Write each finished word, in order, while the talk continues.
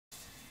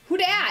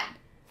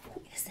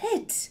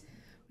Sit.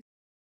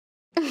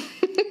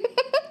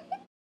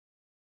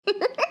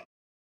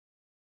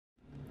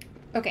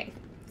 Okay,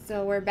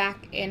 so we're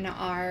back in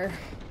our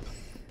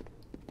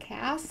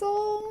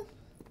castle.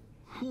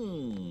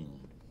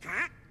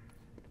 Huh?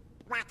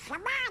 What's the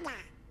matter?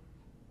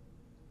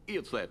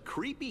 It's that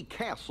creepy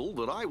castle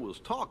that I was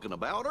talking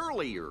about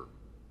earlier.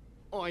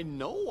 I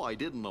know I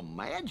didn't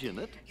imagine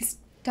it. He's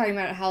talking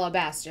about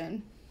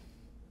Halabastion.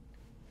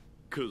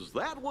 'Cause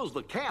that was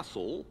the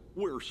castle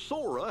where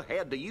Sora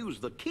had to use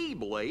the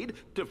Keyblade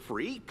to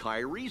free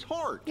Kyrie's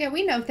heart. Yeah,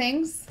 we know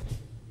things.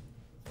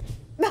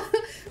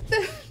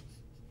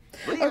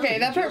 Then Okay,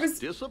 that he part just was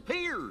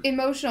disappeared.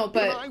 emotional,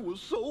 but And I was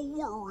so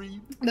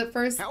worried. the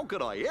first How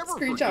could I ever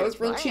screenshot forget was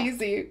real that?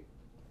 cheesy.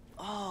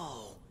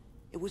 Oh,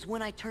 it was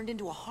when I turned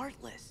into a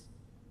Heartless.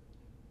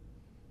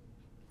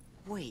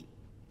 Wait,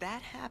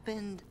 that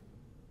happened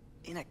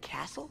in a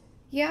castle?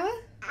 Yeah?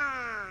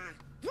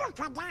 You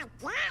forgot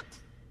that?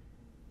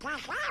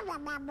 'Cause I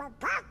remember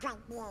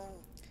perfectly.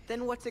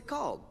 Then what's it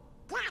called?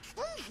 That's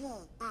easy,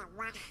 it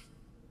was.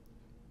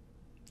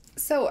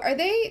 So are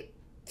they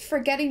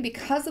forgetting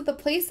because of the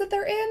place that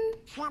they're in?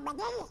 Somebody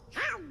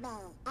help me.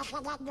 Is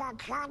it in your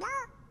journal?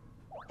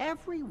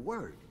 Every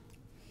word.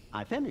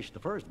 I finished the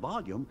first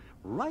volume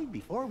right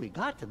before we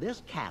got to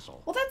this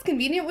castle. Well, that's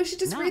convenient. We should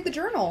just Now, read the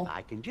journal.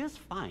 I can just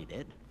find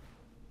it.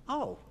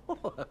 Oh,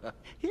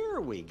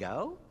 here we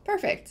go.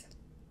 Perfect.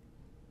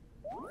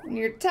 And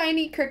your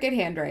tiny crooked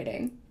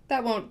handwriting.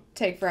 That won't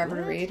take forever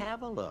to read. Let's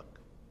have a look.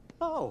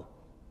 Oh,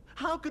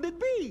 how could it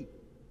be?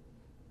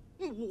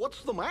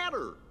 What's the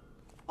matter?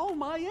 Oh,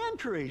 my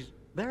entries.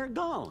 They're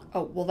gone.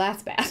 Oh, well,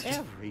 that's bad.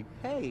 Every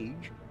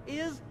page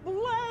is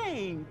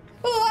blank.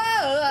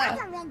 Whoa!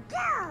 Where do we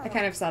go? I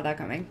kind of saw that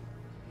coming.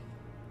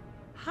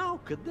 How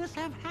could this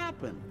have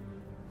happened?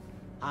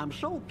 I'm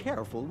so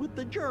careful with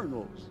the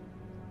journals.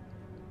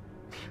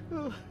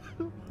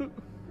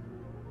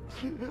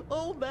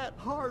 All that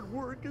hard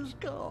work is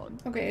gone.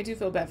 Okay, I do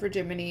feel bad for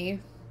Jiminy.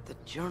 The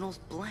journal's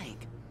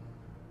blank.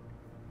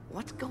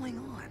 What's going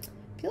on?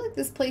 I feel like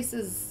this place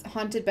is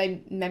haunted by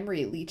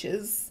memory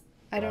leeches.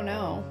 I don't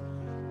know.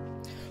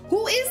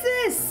 Who is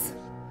this?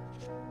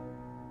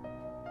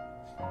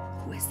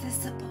 Who is this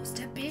supposed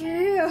to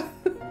be?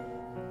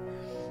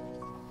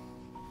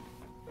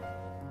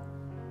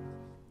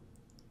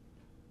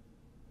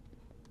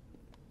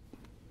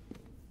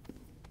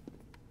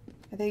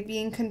 Are they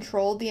being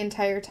controlled the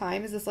entire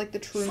time? Is this like the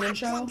Truman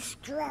Show? Something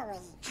screwy.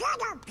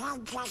 Turtle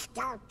pages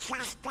don't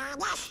trust on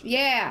it.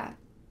 Yeah.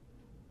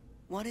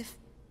 What if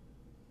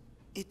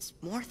it's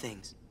more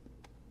things?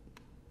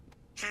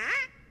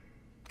 Huh?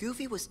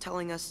 Goofy was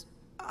telling us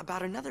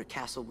about another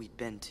castle we'd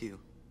been to.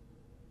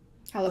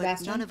 But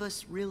Halabastion? none of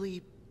us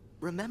really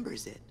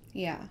remembers it.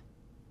 Yeah.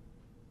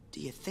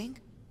 Do you think?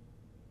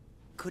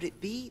 Could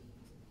it be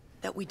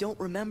that we don't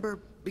remember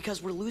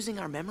because we're losing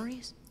our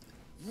memories?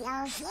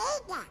 Losing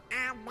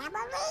our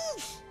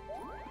memories?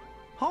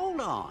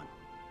 Hold on.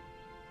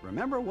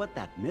 Remember what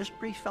that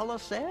mystery fella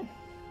said?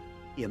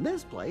 In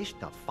this place,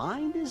 to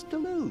find is to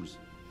lose,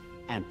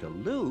 and to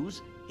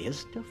lose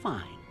is to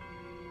find.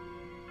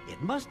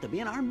 It must have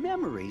been our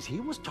memories he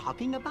was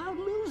talking about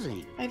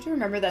losing. I have to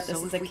remember that this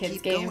So is if a we kid's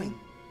keep game. going,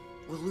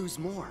 we'll lose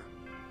more.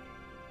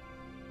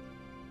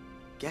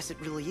 Guess it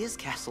really is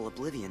Castle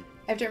Oblivion.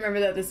 I have to remember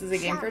that this is a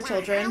game for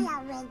children The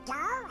higher we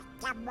go,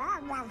 the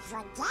more we'll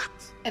forget.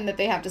 and that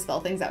they have to spell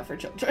things out for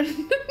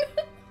children.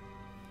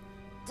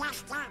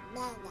 Does that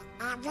mean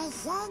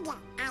everything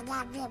and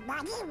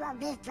everybody will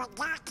be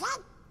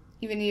forgotten?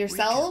 Even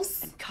yourselves?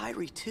 Rika and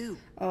Kyrie too.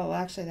 Oh,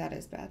 actually, that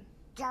is bad.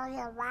 Do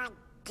you want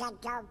to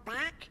go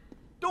back?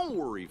 Don't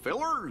worry,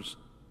 fellers.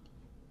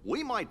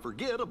 We might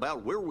forget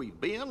about where we've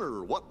been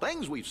or what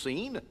things we've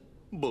seen,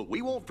 but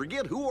we won't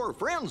forget who our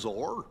friends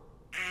are.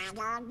 I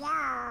don't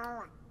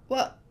know.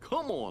 What?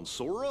 Come on,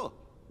 Sora.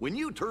 When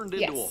you turned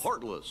into a Yes.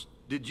 Heartless,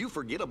 did you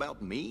forget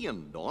about me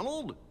and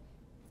Donald?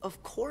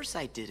 Of course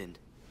I didn't.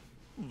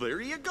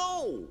 There you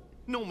go.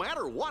 No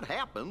matter what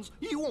happens,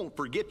 you won't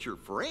forget your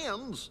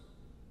friends.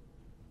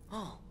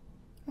 Oh,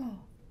 Oh.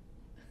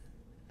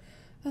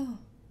 Oh.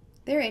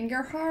 They're in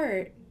your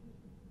heart.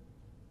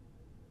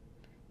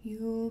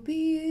 You'll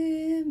be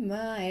in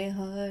my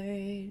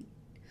heart.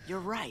 you're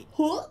right.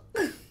 Huh?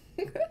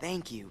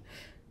 Thank you,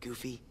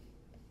 Goofy.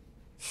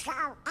 So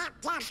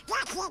if there's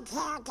nothing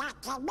here that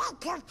can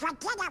make you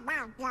forget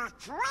about your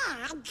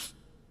friends,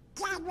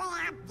 then we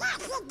have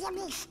nothing to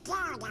be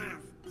scared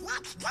of.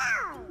 Let's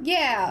go!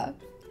 Yeah.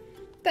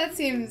 That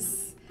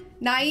seems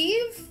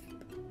naive.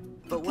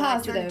 But when I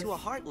turned Positive. into a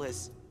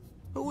Heartless,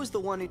 who was the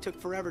one who took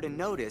forever to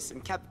notice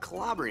and kept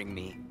clobbering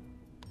me?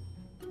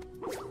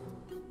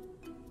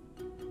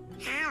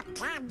 How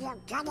come you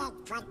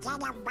couldn't forget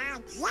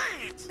about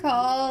that?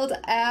 Called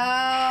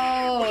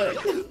out.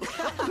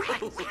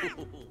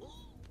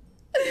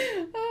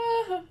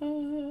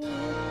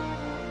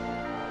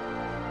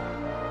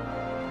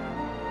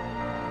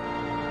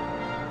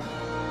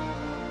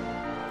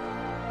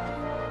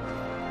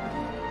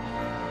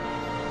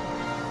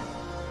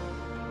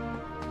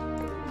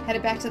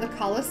 Headed back to the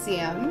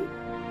Coliseum.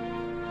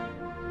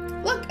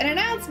 Look, an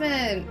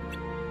announcement!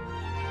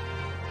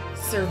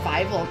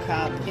 Survival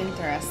Cup.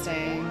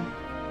 Interesting.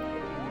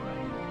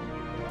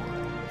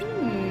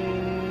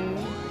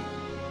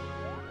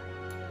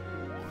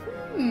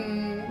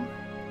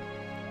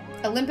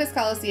 Olympus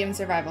Coliseum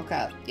Survival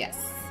Cup.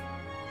 Yes.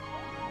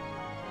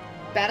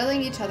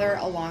 Battling each other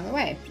along the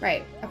way.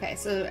 Right. Okay,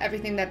 so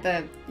everything that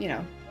the, you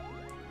know,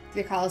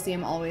 the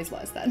Coliseum always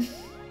was then.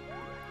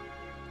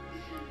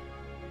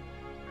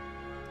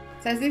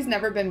 Says he's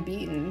never been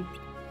beaten.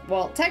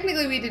 Well,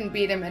 technically we didn't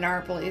beat him in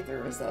our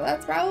playthrough, so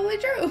that's probably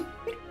true.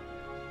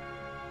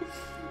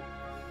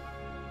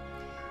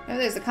 If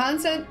there's a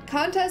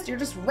contest, you're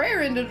just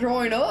raring to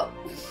join up.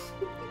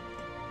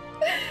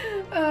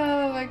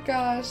 Oh my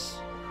gosh.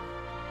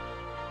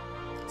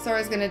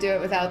 Sora's gonna do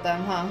it without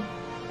them, huh?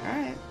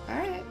 Alright,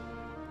 alright.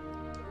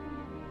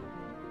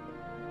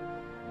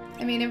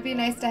 I mean, it'd be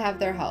nice to have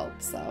their help,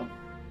 so.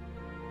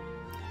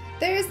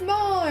 There's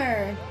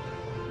more!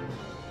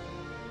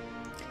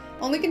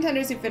 Only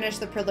contenders who finish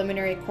the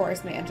preliminary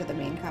course may enter the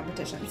main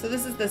competition. So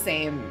this is the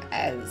same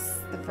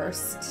as the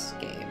first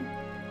game.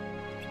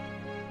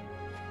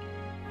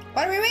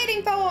 What are we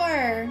waiting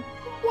for?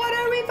 What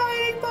are we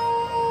fighting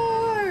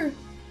for?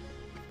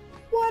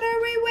 What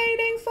are we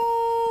waiting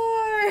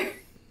for?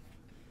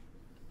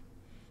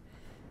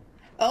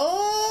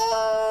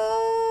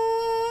 Oh,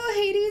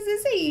 Hades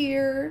is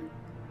here.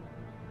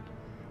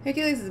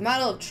 Hercules is a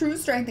model of true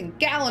strength and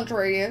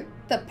gallantry.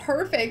 The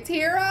perfect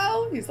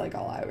hero. He's like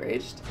all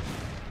outraged.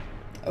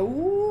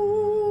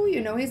 Oh,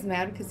 you know he's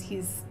mad because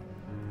he's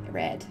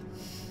red.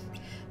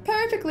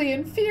 Perfectly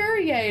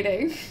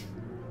infuriating.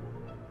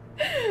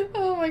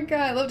 Oh my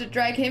god, I love to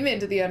drag him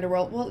into the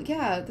underworld. Well,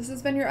 yeah, this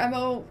has been your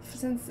MO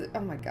since,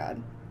 oh my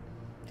god.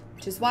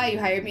 Which is why you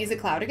hired me as a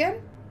Cloud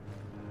again?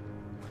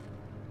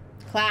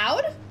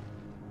 Cloud?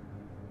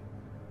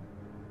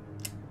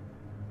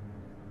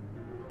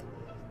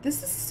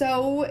 This is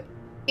so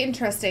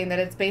interesting that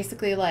it's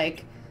basically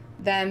like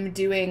them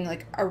doing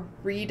like a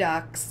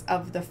redux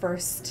of the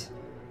first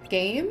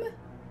game.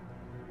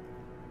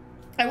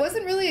 I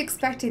wasn't really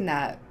expecting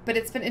that, but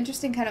it's been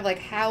interesting kind of like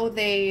how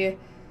they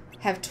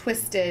have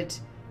twisted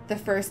the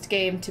first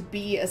game to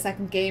be a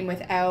second game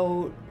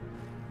without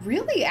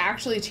really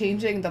actually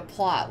changing the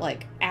plot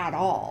like at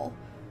all.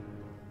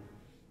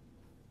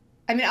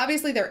 I mean,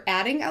 obviously they're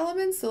adding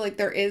elements, so like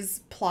there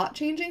is plot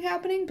changing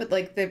happening, but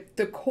like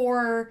the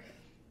core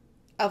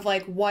of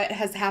like what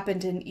has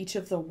happened in each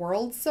of the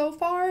worlds so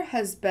far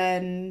has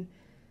been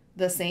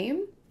the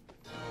same.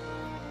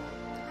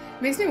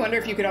 Makes me wonder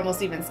if you could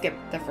almost even skip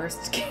the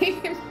first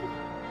game.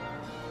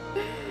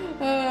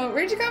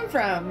 Where'd you come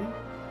from?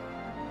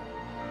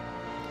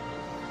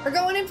 We're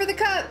going in for the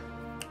cup.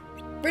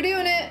 We're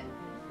doing it.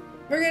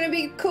 We're gonna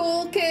be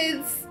cool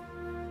kids.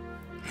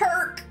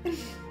 Herc.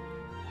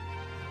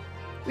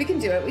 We can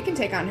do it. We can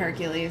take on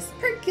Hercules.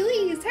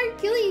 Hercules,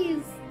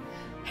 Hercules.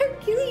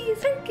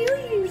 Hercules,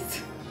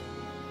 Hercules.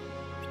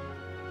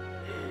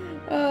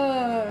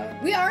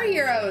 We are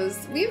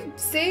heroes. We've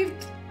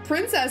saved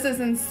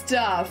princesses and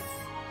stuff.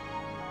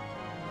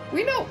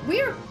 We know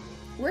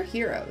we're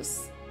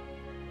heroes.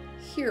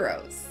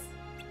 Heroes.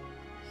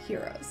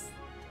 Heroes.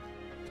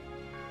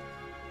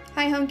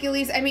 Hi,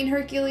 Huncules. I mean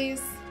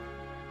Hercules.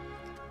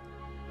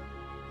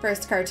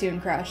 First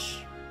cartoon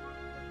crush.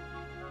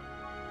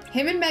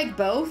 Him and Meg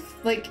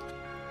both, like,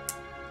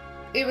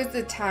 it was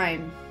a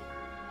time.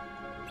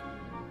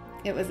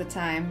 It was a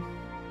time.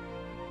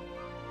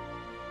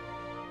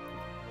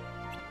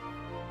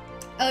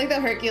 I like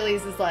that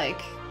Hercules is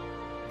like,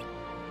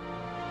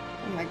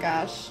 oh my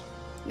gosh.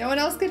 No one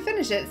else could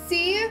finish it.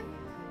 See?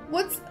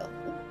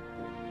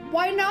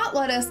 Why not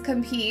let us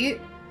compete?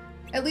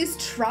 At least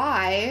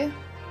try.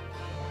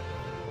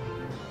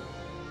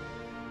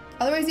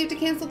 Otherwise you have to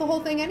cancel the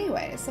whole thing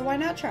anyway, so why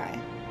not try?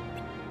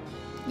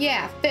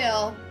 Yeah,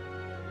 Phil.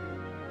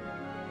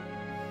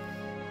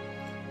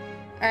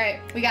 Alright,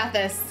 we got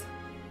this.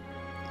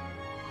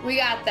 We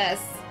got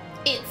this.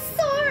 It's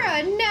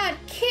Sora, not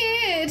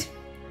Kid!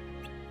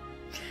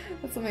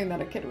 That's something that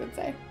a kid would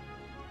say.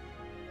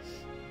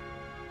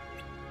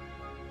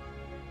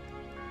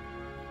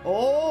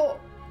 Oh,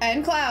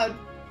 and Cloud.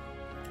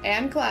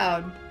 And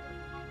Cloud.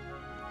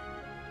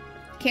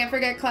 Can't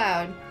forget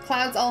Cloud.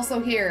 Cloud's also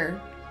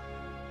here.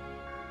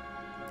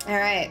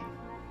 Alright.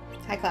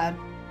 Hi, Cloud.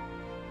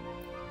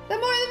 The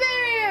more the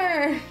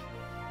merrier!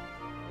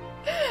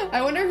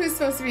 I wonder who's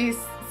supposed to be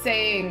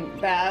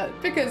saying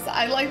that, because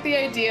I like the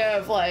idea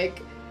of,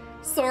 like,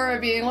 Sora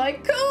being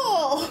like,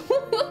 cool!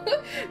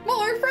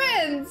 More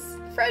friends!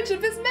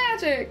 Friendship is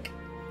magic!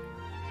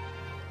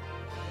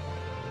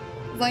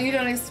 As long as you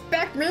don't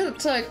expect me to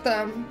take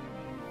them.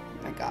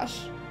 Oh my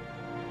gosh.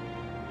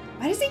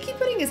 Why does he keep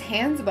putting his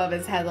hands above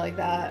his head like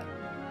that?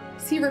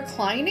 Is he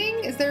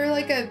reclining? Is there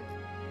like an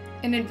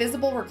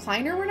invisible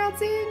recliner we're not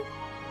seeing?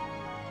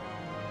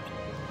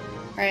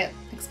 Alright,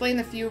 explain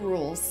the few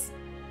rules.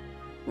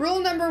 Rule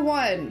number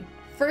 1.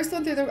 First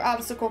one through the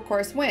obstacle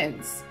course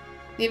wins.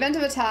 In the event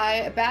of a tie,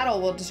 a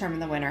battle will determine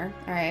the winner.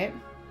 Alright.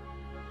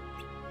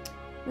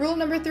 Rule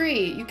number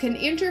 3, you can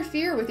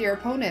interfere with your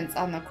opponents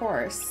on the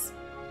course.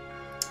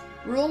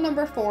 Rule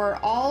number 4,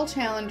 all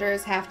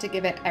challengers have to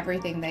give it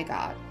everything they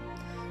got.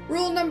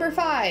 Rule number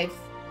 5,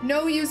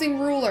 no using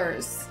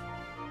rulers.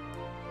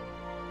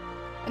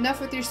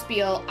 Enough with your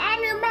spiel.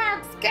 On your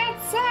marks, get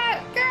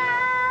set,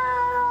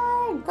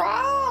 go!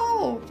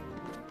 Go!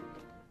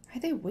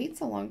 Why'd they wait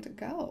so long to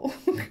go?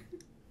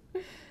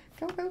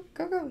 Go, go,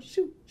 go, go.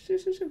 Shoot, shoot,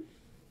 shoot, shoot.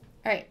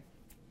 All right.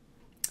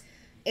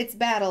 It's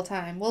battle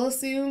time. We'll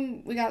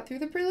assume we got through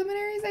the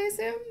preliminaries, I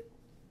assume?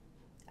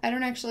 I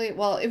don't actually...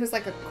 Well, it was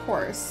like a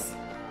course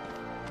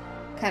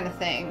kind of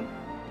thing.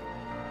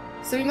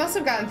 So we must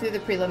have gotten through the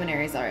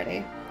preliminaries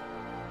already.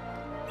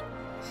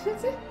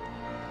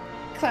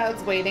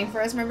 Cloud's waiting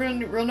for us.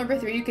 Remember rule number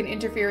 3, you can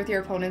interfere with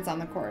your opponents on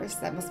the course.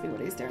 That must be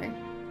what he's doing.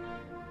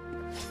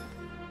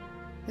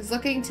 He's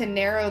looking to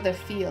narrow the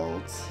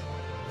field.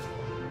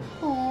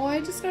 Oh, I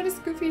just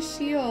noticed Goofy's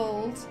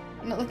shield.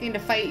 I'm not looking to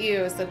fight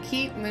you, so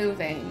keep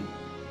moving.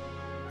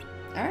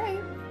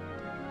 Alright.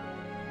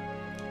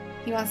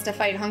 He wants to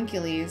fight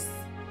Huncules.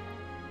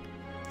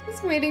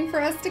 He's waiting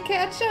for us to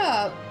catch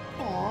up.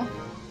 Aw.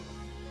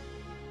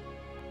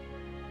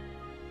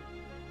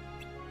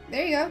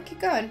 There you go, keep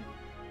going.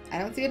 I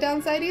don't see a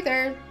downside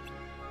either.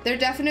 There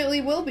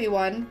definitely will be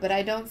one, but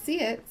I don't see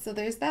it, so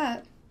there's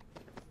that.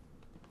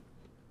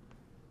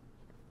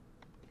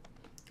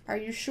 Are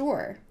you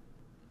sure?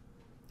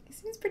 He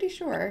seems pretty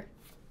sure.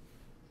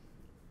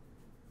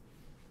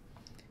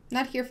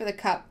 Not here for the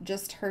cup,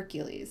 just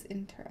Hercules.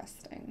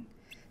 Interesting.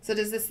 So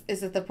is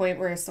it the point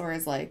where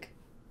Sora's like,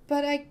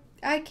 but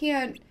I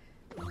can't,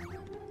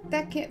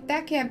 that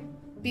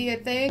can't be a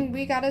thing.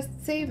 We gotta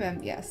save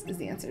him. Yes, is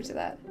the answer to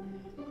that.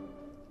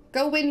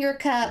 Go win your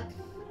cup.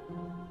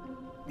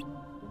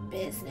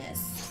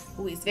 Business.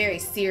 Ooh, he's very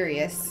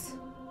serious.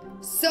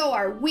 So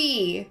are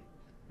we.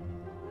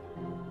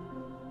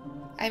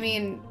 I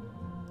mean,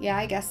 yeah,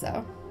 I guess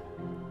so.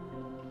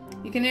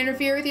 You can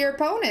interfere with your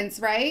opponents,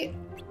 right?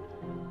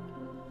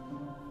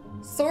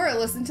 Sora,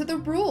 listen to the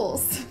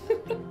rules.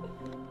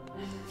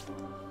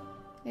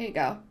 There you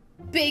go.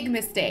 Big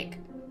mistake.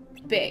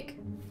 Big.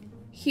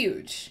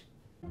 Huge.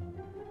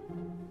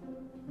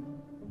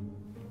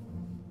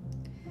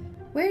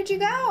 Where'd you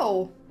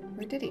go?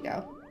 Where did he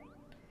go?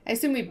 I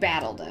assume we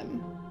battled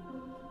him.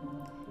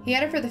 He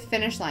headed for the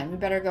finish line. We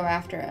better go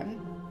after him.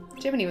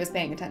 Jiminy was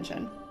paying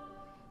attention.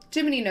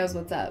 Jiminy knows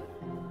what's up.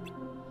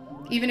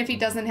 Even if he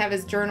doesn't have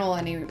his journal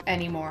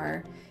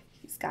anymore,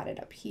 he's got it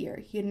up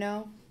here, you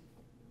know?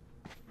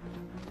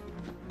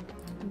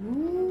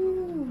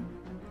 Ooh.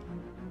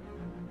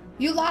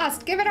 You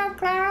lost! Give it up,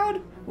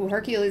 Cloud! Ooh,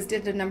 Hercules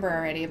did the number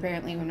already,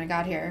 apparently, when I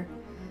got here.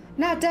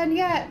 Not done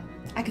yet!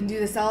 I can do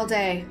this all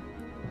day.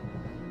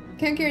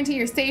 Can't guarantee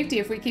your safety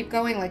if we keep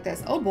going like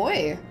this. Oh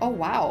boy. Oh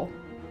wow.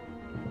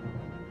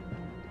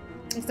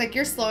 Looks like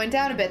you're slowing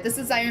down a bit. This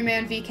is Iron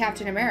Man v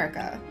Captain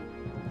America.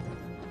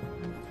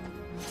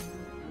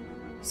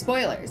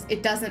 Spoilers.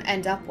 It doesn't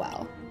end up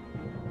well.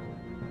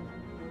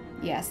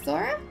 Yes,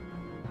 Sora?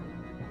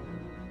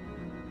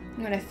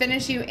 I'm gonna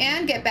finish you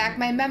and get back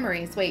my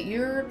memories. Wait,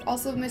 you're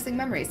also missing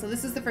memories. So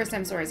this is the first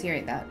time Sora's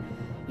hearing that.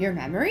 Your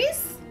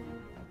memories?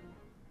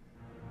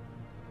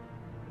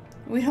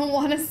 We don't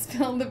want to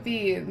spill the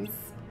beans.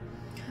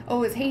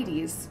 Oh, it's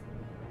Hades.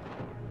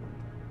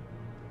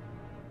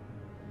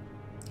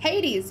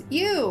 Hades,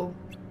 you!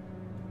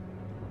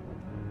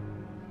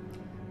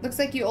 Looks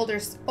like you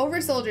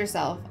oversold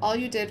yourself. All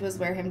you did was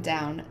wear him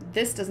down.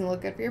 This doesn't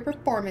look good for your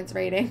performance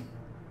rating.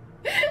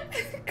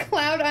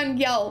 Cloud on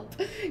Yelp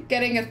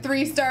getting a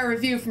 3-star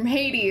review from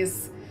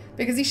Hades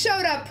because he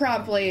showed up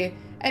promptly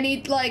and he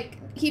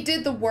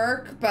did the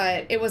work,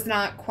 but it was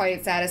not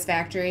quite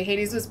satisfactory.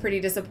 Hades was pretty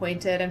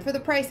disappointed, and for the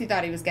price he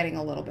thought he was getting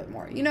a little bit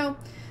more, you know?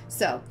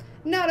 So,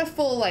 not a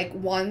full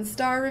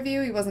 1-star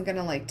review. He wasn't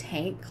gonna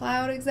tank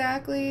Cloud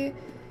exactly.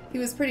 He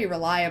was pretty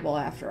reliable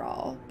after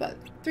all, but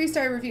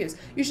 3-star reviews.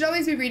 You should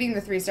always be reading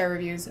the 3-star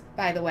reviews,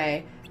 by the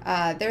way.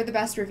 They're the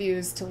best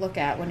reviews to look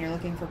at when you're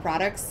looking for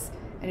products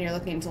and you're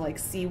looking to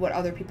see what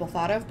other people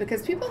thought of,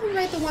 because people who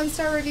write the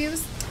 1-star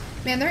reviews,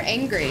 man, they're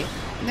angry.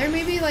 And they're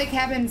maybe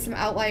having some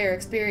outlier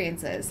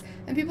experiences.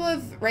 And people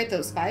who write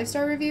those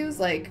 5-star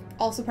reviews,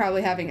 also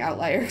probably having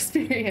outlier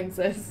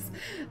experiences.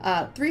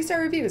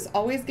 3-star reviews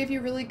always give you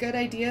really good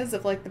ideas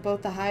of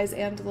both the highs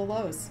and the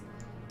lows.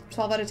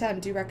 12 out of 10,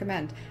 do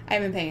recommend. I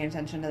haven't been paying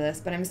attention to this,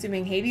 but I'm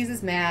assuming Hades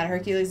is mad,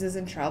 Hercules is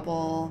in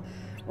trouble.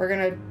 We're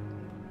gonna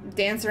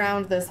dance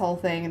around this whole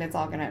thing and it's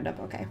all gonna end up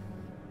okay.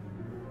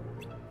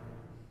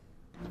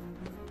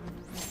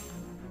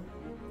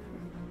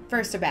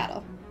 First, a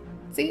battle.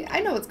 See, I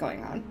know what's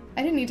going on.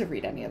 I didn't need to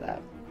read any of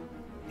that.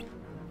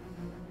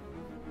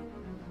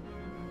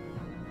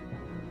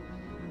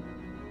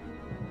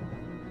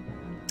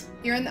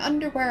 You're in the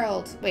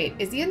underworld. Wait,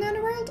 is he in the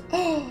underworld?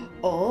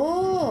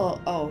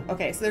 Oh,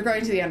 okay, so they're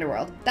going to the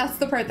underworld. That's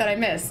the part that I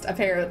missed,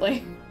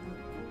 apparently.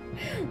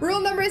 Rule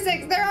number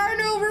 6, there are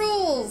no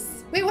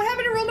rules. Wait, what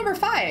happened to rule number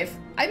 5?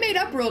 I made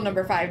up rule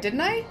number 5,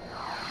 didn't I?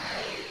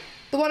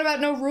 The one about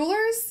no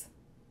rulers?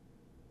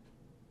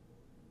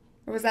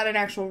 Or was that an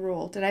actual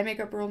rule? Did I make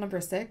up rule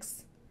number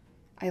 6?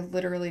 I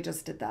literally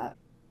just did that.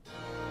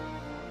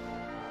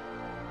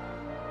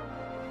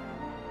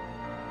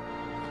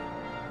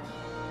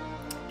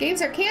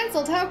 Games are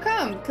canceled. How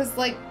come? Because,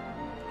 like,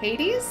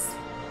 Hades?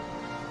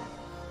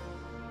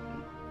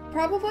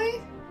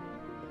 Probably?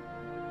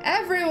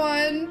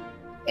 Everyone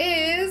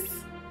is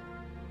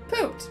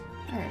pooped.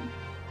 Alright.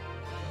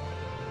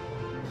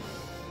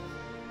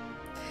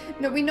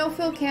 No, we know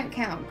Phil can't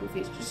count.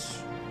 Goofy. Just...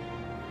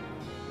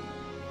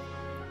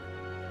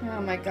 Oh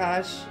my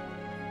gosh.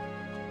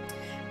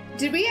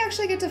 Did we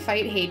actually get to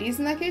fight Hades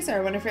in that case? Or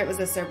I wonder if it was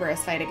a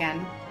Cerberus fight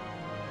again.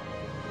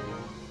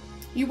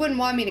 You wouldn't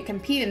want me to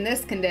compete in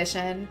this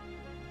condition.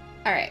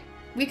 Alright,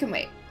 we can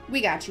wait.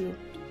 We got you.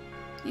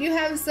 You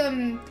have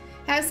some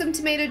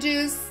tomato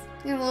juice,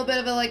 and a little bit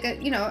of a, like,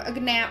 a, you know, a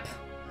nap.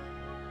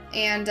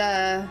 And,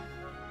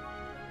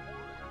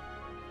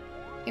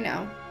 you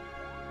know,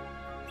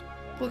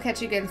 we'll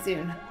catch you again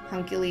soon,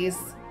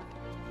 Hunkules.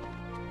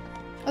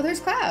 Oh,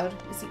 there's Cloud.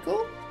 Is he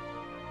cool?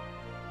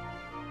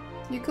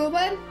 You cool,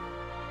 bud?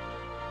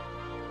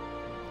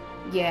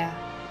 Yeah.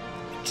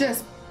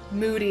 Just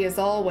moody as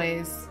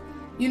always.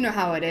 You know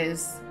how it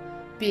is,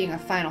 being a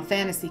Final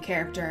Fantasy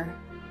character.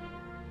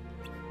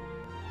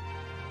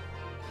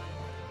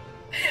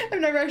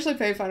 I've never actually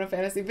played Final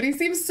Fantasy, but he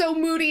seems so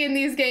moody in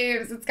these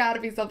games. It's gotta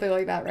be something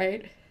like that,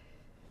 right?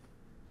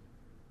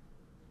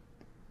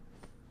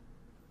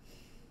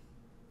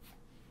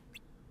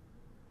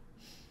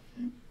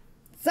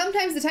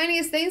 Sometimes the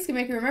tiniest things can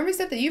make you remember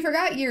stuff that you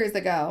forgot years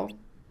ago.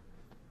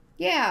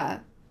 Yeah.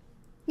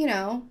 You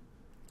know,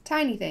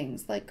 tiny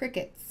things like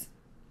crickets.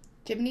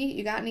 Jiminy,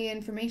 you got any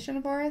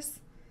information for us?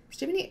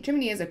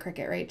 Jiminy is a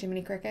cricket, right?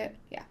 Jiminy Cricket?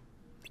 Yeah.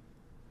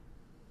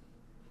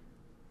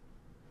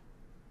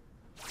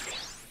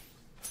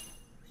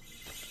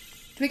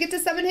 Do we get to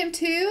summon him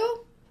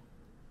too?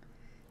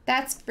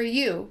 That's for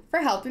you, for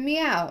helping me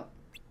out.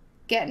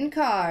 Getting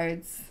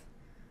cards.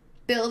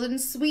 Building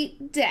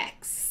sweet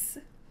decks.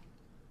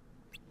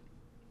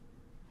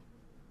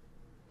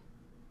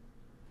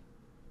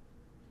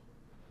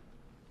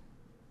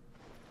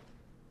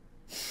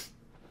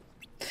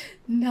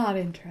 Not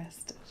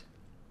interested.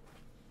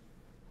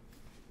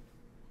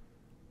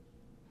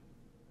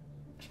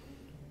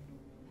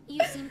 You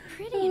seem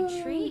pretty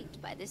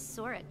intrigued by this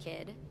Sora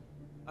kid.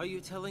 Are you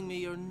telling me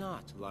you're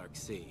not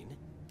Larxene?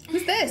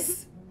 Who's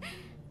this?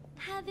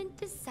 Haven't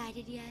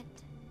decided yet.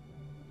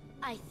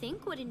 I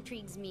think what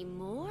intrigues me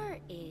more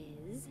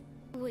is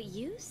what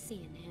you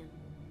see in him.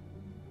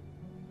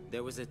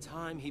 There was a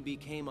time he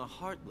became a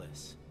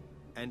Heartless.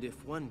 And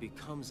if one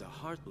becomes a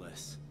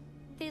Heartless...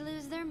 They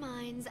lose their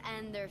minds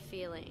and their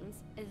feelings.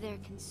 They're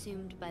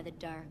consumed by the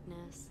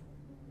darkness.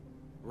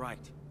 Right,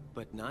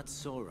 but not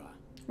Sora.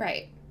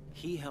 Right.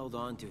 He held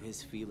on to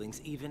his feelings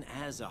even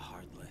as a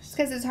Heartless.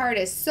 Because his heart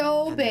is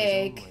so And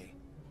big. there's only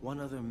one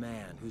other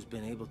man who's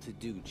been able to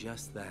do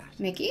just that.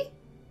 Mickey?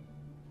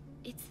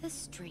 It's the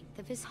strength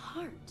of his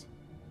heart.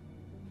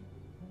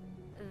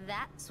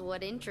 That's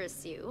what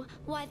interests you.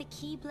 Why the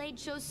Keyblade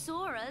shows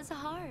Sora's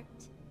heart.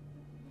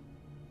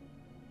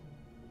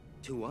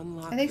 To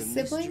unlock Are they the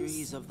siblings?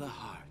 mysteries of the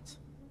heart.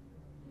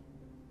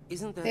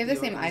 Isn't that They have the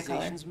same eye color.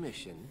 organization's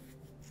mission?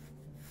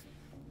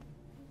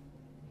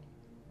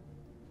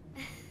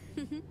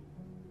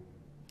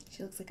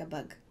 She looks like a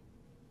bug.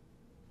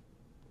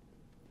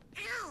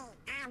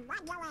 I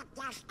wonder if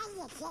there's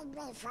anything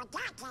we've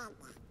forgotten.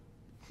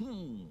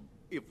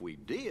 If we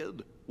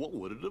did, what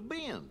would it have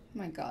been? Oh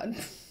my god.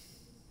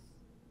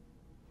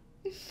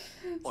 This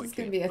I is going to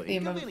can't be a think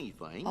theme of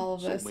anything, all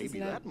of us, so maybe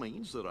isn't it? that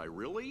means that I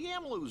really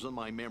am losing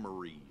my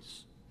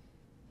memories.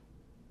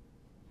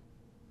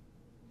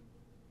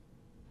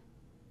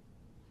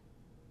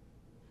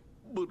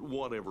 But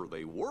whatever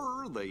they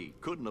were, they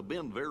couldn't have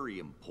been very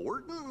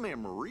important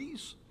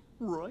memories,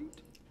 right?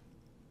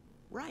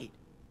 Right.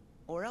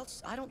 Or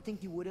else I don't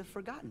think you would have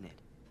forgotten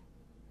it.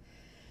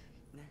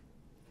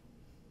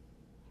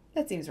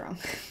 That seems wrong.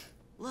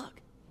 Look,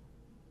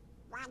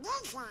 What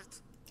is that?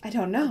 I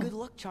don't a know. good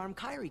luck charm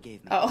Kyrie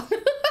gave me. Oh.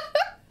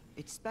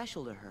 It's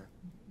special to her,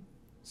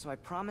 so I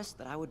promised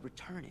that I would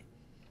return it.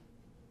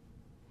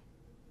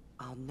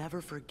 I'll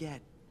never forget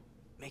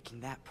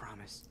making that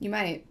promise. You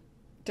might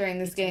during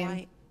this It's game.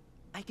 why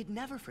I could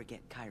never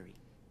forget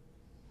Kyrie.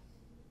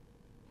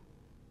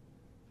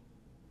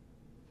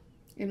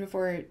 Even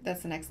before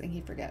that's the next thing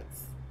he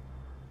forgets.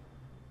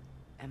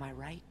 Am I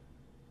right,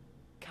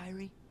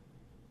 Kyrie?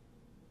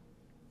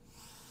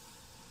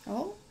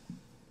 Oh?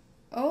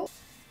 Oh?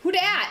 Who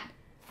dat?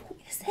 Who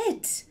is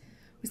it?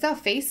 We saw a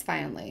face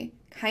finally.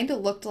 Kinda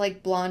looked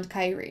like blonde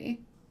Kyrie.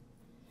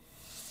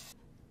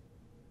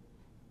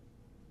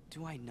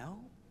 Do I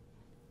know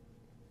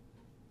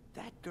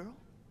that girl?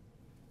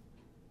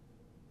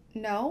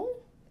 No?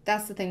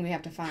 That's the thing we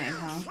have to find,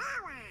 huh? Sora,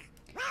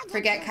 where did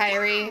Forget you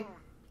Kyrie. go?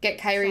 Get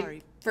Kyrie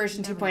Sorry.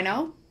 version Never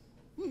 2.0.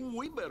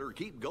 We better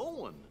keep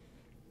going.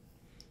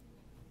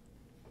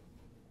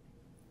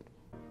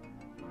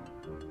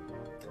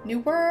 New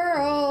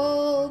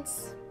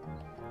worlds.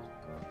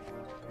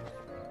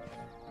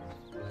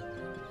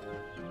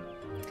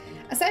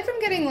 Aside from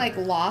getting like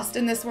lost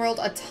in this world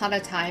a ton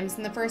of times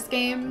in the first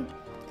game,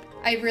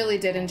 I really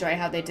did enjoy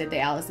how they did the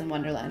Alice in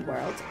Wonderland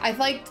world. I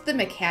liked the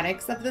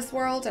mechanics of this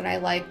world, and I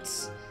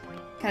liked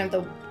kind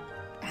of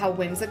how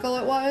whimsical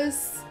it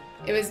was.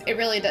 It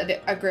really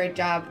did a great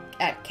job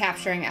at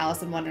capturing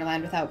Alice in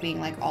Wonderland without being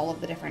like all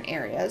of the different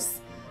areas.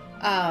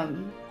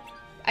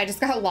 I just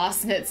got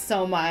lost in it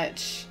so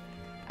much.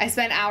 I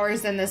spent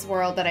hours in this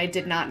world that I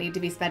did not need to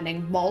be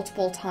spending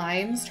multiple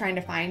times trying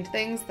to find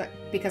things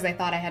because I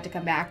thought I had to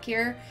come back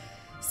here.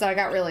 So I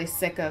got really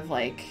sick of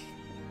like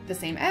the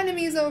same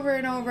enemies over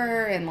and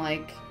over and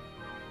like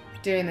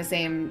doing the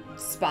same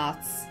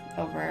spots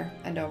over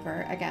and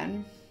over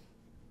again.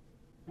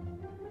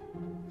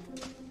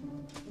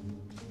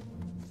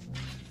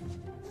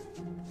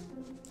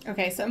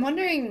 Okay, so I'm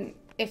wondering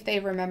if they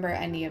remember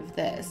any of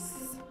this.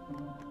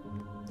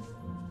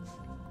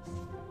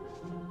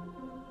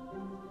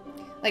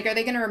 Like, are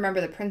they gonna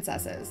remember the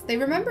princesses? They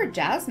remember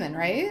Jasmine,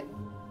 right?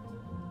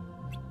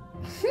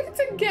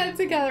 To get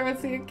together,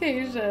 what's the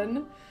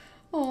occasion?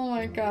 Oh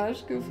my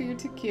gosh, Goofy, you're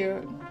too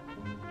cute.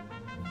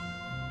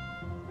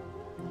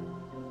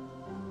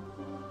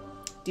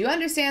 Do you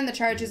understand the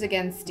charges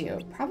against you?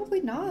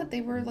 Probably not.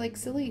 They were like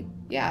silly.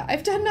 Yeah,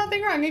 I've done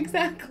nothing wrong,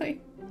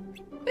 exactly.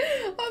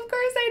 Of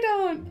course I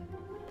don't.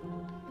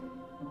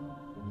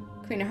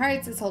 Queen of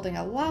Hearts is holding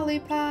a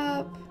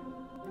lollipop.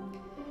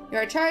 You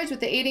are charged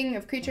with the aiding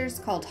of creatures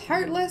called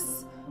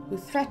Heartless who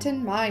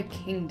threaten my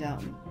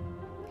kingdom.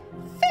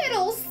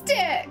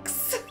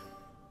 Fiddlesticks!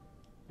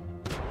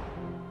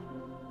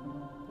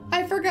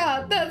 I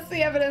forgot. That's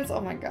the evidence. Oh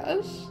my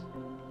gosh.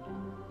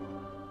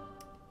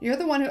 You're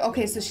the one who...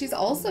 Okay, so she's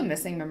also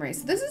missing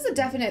memories. So this is a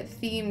definite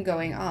theme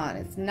going on.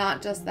 It's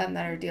not just them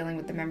that are dealing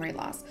with the memory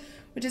loss.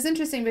 Which is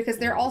interesting because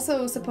they're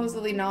also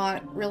supposedly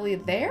not really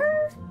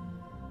there,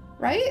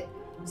 right?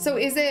 So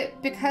is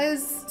it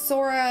because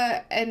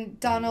Sora and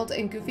Donald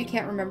and Goofy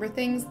can't remember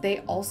things, they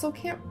also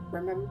can't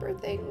remember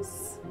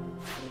things?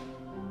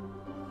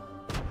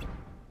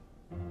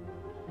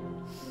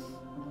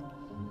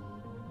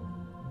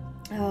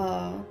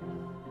 Oh.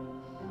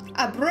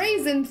 A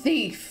brazen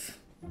thief!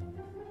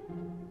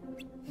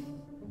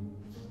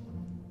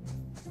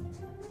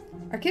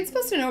 Are kids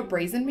supposed to know what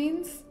brazen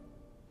means?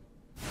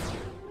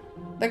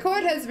 The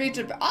court has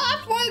reached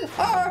off with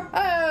her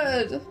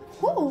head!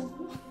 Oh.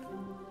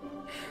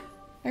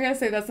 I gotta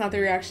say, that's not the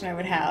reaction I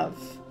would have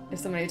if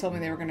somebody told me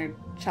they were gonna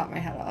chop my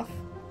head off.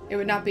 It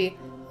would not be,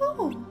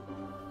 oh.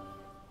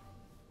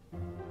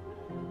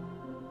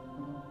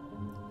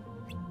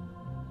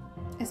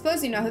 I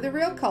suppose you know who the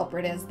real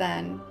culprit is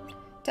then.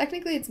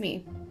 Technically, it's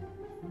me.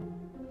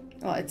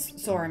 Well,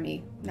 it's Sora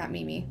me, not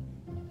Mimi.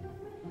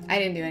 I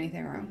didn't do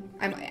anything wrong.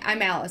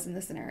 I'm Alice in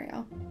this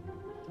scenario.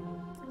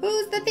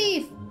 Who's the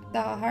thief?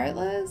 The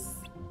Heartless?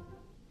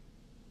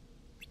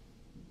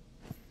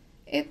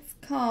 It's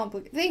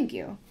complicated. Thank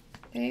you.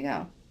 There you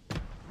go.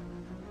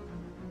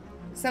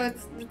 So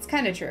it's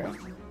kind of true.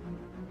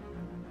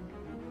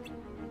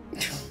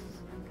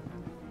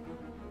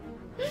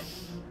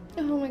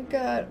 Oh my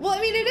god. Well, I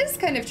mean, it is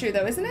kind of true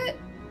though, isn't it?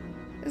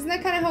 Isn't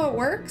that kind of how it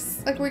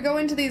works? Like, we go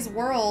into these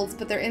worlds,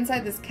 but they're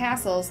inside this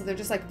castle, so they're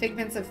just like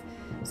figments of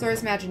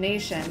Sora's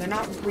imagination. They're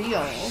not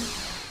real.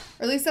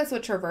 Or at least that's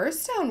what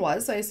Traverse Town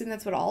was, so I assume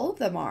that's what all of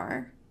them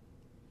are.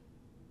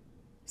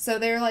 So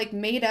they're like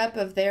made up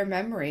of their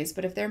memories,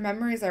 but if their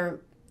memories are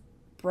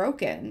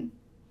broken,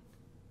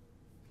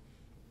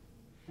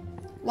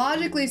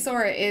 logically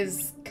Sora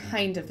is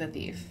kind of the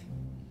thief.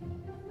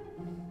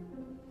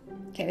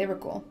 Okay, they were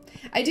cool.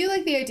 I do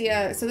like the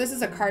idea, so this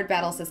is a card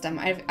battle system.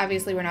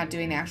 Obviously we're not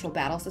doing the actual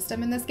battle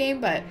system in this game,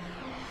 but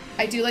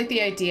I do like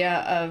the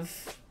idea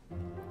of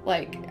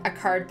like a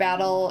card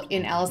battle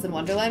in Alice in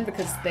Wonderland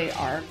because they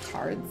are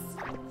cards.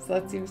 So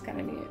that seems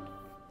kind of neat.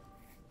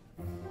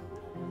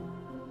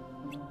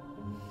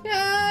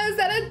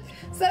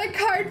 Is that a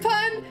card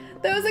pun?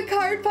 That was a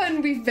card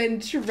pun. We've been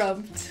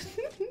trumped.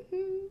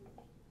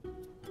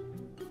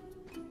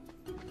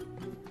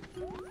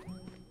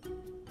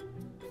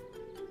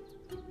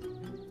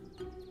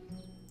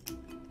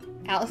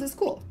 Alice is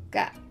cool.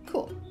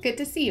 Cool. Good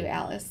to see you,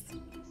 Alice.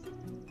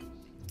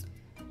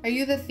 Are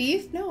you the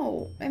thief?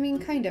 No. I mean,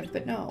 kind of,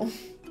 but no.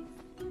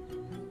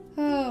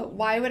 Oh,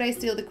 why would I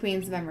steal the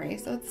queen's memory?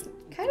 So it's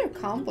kind of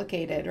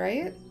complicated,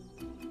 right?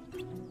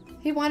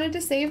 He wanted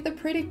to save the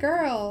pretty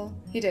girl.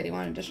 He did. He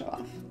wanted to show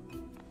off.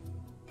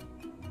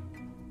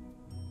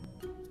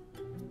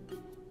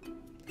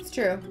 It's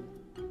true.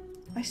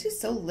 Why is she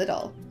so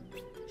little?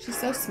 She's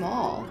so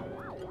small.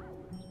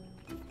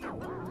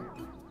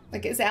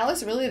 Like, is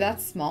Alice really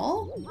that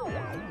small?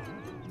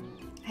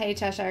 Hey,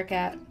 Cheshire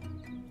Cat.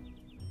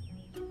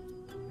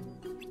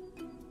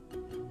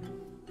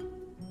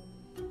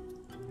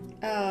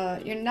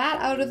 You're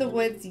not out of the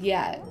woods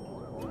yet.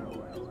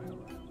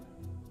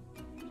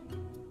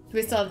 Do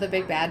we still have the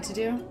big bad to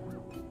do?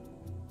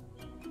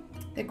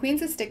 The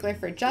queen's a stickler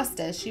for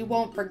justice. She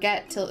won't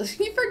forget till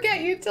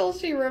you till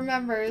she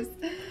remembers.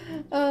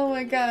 Oh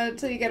my god,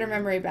 till you get her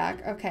memory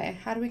back. Okay,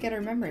 how do we get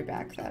her memory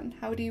back then?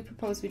 How do you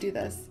propose we do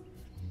this?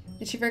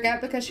 Did she forget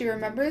because she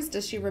remembers?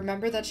 Does she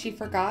remember that she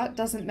forgot?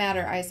 Doesn't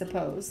matter, I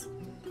suppose.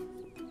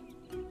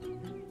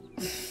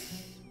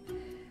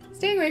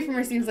 Staying away from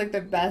her seems like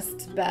the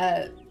best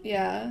bet.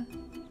 Yeah.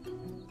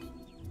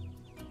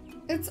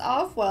 It's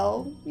off,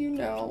 well, you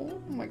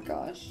know. Oh my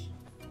gosh.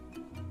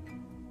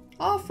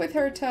 Off with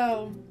her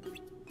toe.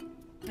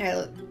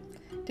 Alright,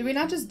 did we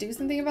not just do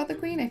something about the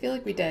queen? I feel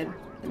like we did.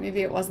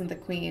 Maybe it wasn't the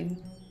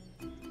queen.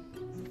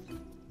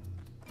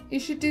 You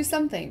should do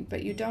something,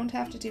 but you don't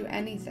have to do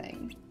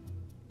anything.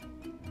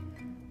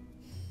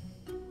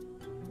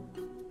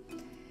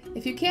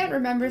 If you can't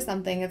remember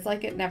something, it's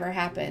like it never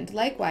happened.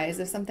 Likewise,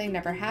 if something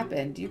never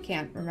happened, you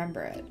can't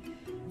remember it.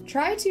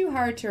 Try too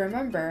hard to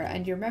remember,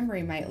 and your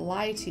memory might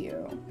lie to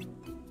you.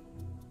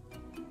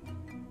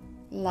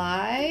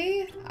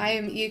 Lie? I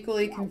am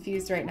equally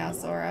confused right now,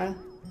 Sora.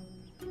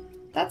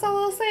 That's all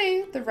I'll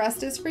say. The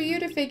rest is for you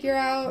to figure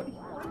out.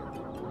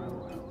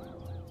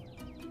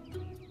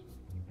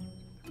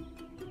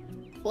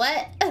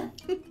 What?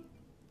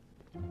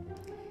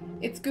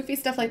 It's goofy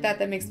stuff like that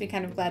that makes me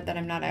kind of glad that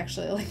I'm not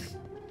actually, like,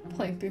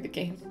 playing through the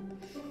game.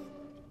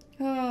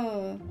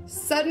 Oh,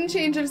 sudden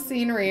change of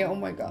scenery. Oh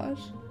my gosh.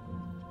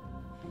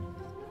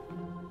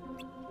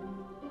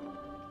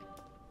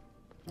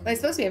 I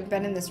suppose we haven't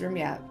been in this room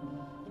yet.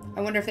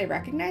 I wonder if they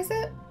recognize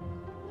it?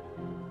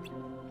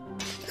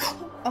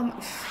 Oh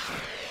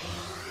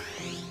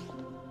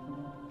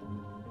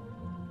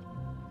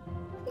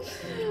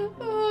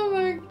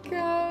my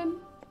god.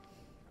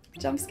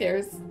 Jump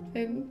scares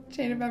in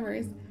Chain of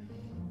Memories.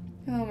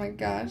 Oh my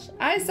gosh.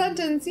 I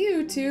sentence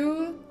you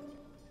to...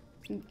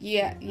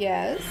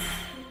 yes.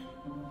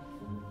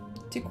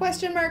 To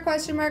question mark,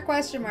 question mark,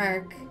 question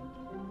mark.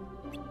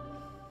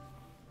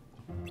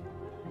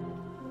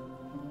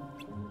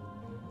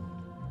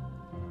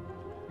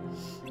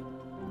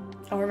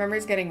 Oh, her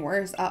memory's getting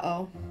worse.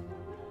 Uh-oh.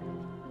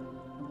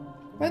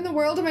 What in the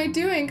world am I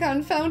doing?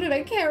 Confound it,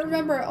 I can't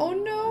remember. Oh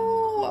no!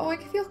 Oh, I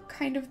feel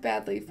kind of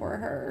badly for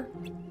her.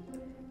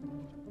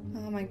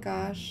 Oh my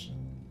gosh.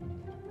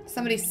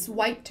 Somebody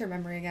swiped her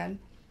memory again.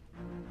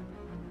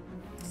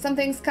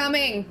 Something's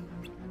coming!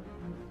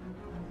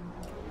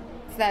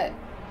 Is that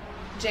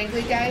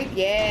jangly guy?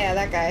 Yeah,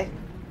 that guy.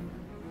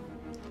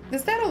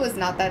 This battle was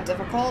not that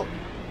difficult,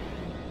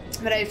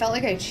 but I felt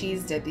like I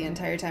cheesed it the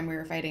entire time we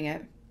were fighting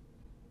it.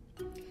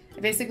 I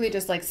basically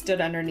just like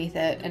stood underneath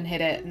it and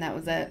hit it, and that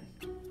was it.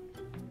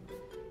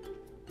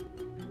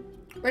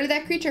 Where did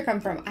that creature come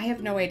from? I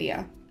have no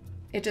idea.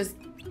 It just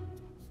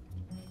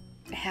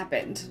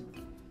happened.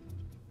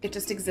 It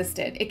just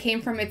existed. It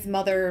came from its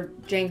mother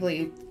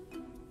jangly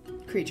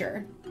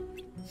creature.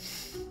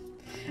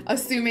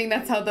 Assuming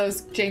that's how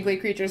those jangly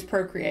creatures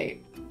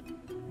procreate.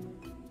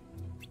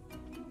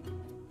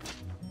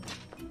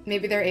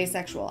 Maybe they're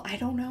asexual. I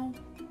don't know.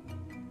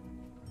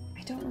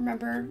 I don't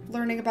remember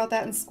learning about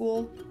that in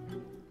school.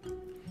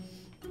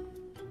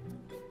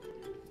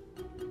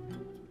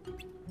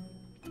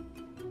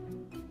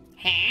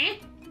 Huh?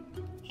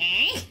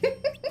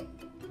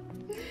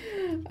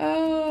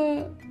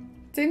 Huh?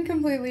 Didn't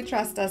completely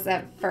trust us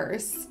at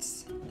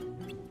first.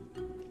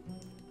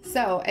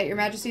 So, at your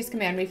majesty's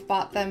command, we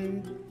fought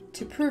them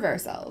to prove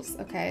ourselves,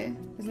 okay?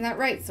 Isn't that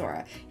right,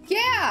 Sora?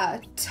 Yeah!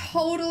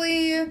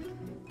 Totally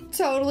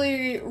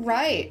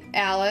right,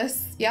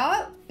 Alice.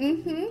 Yeah,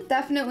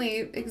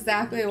 definitely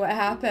exactly what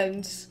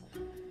happened.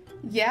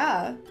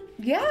 Yeah,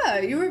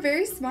 you were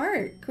very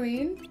smart,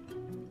 Queen.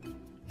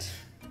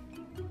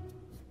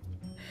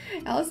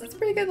 Alice is a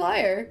pretty good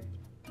liar.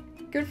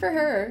 Good for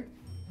her.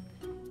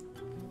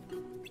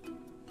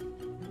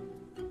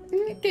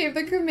 Gave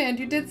the command.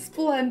 You did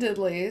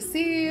splendidly.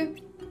 See?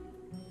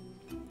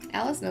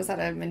 Alice knows how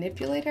to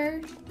manipulate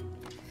her.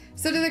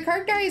 So do the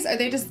card guys, are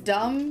they just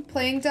dumb,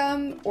 playing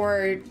dumb,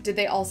 or did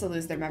they also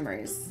lose their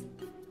memories?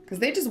 Because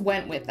they just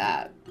went with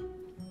that.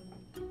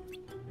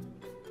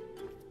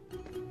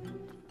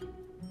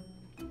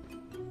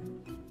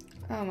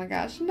 Oh my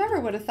gosh, never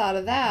would have thought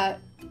of that.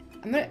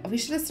 We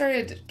should have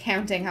started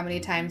counting how many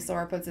times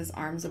Sora puts his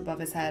arms above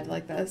his head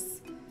like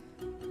this.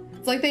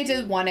 It's like they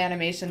did one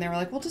animation, they were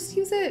like, we'll just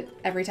use it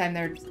every time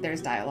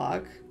there's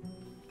dialogue.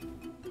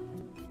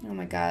 Oh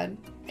my god.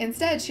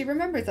 Instead, she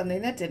remembered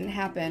something that didn't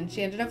happen.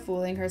 She ended up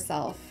fooling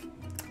herself.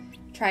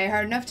 Try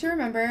hard enough to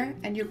remember,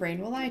 and your brain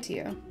will lie to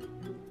you.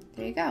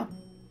 There you go.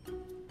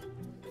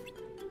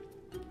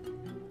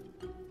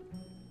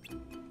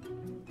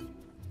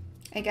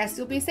 I guess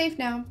you'll be safe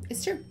now.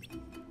 It's true.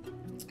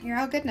 You're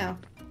all good now.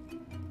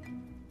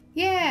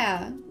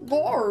 Yeah!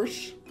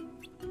 Gosh!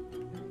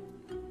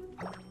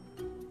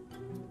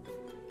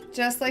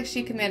 Just like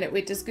she commanded.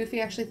 Wait, does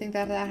Goofy actually think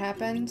that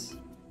happened?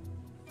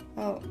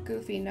 Oh,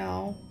 Goofy,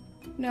 no.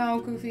 No,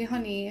 Goofy,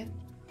 honey.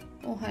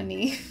 Oh,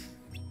 honey.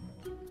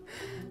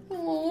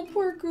 Oh,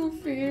 poor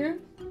Goofy.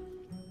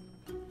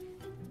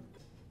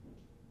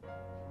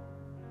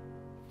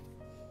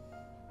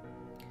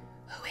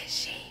 Who is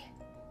she?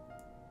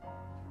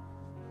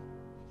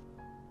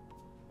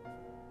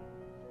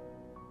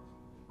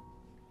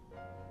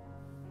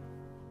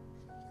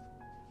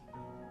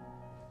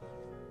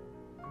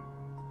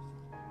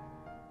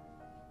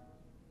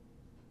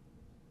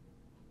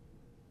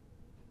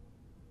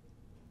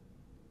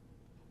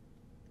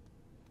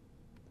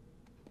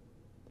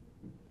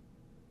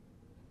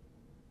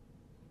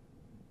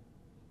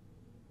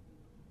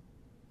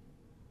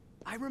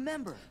 I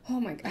remember. Oh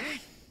my god.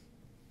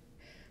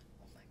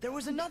 There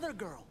was another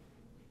girl.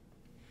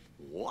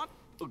 What?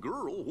 A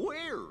girl?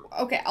 Where?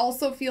 Okay,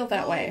 also feel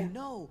that way.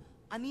 No.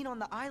 I mean on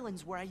the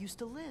islands where I used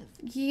to live.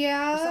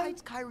 Yeah.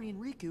 Besides Kairi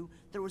and Riku,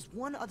 there was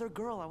one other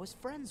girl I was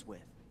friends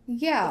with. The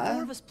Yeah.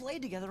 4 of us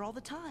played together all the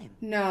time.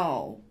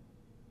 No.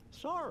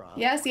 Sora.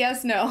 Yes,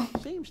 yes, no.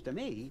 Seems to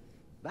me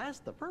that's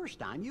the first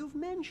time you've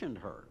mentioned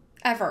her.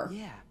 Ever.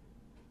 Yeah.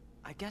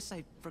 I guess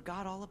I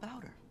forgot all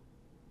about her.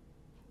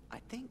 I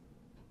think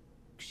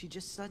she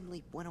just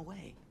suddenly went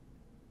away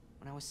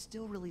when I was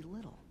still really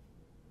little.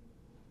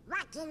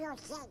 What do you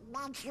think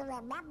makes you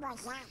remember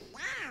that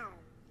now?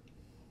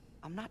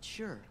 I'm not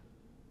sure,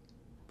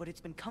 but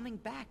it's been coming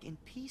back in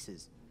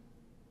pieces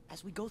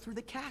as we go through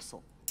the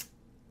castle.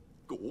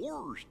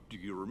 Gosh, do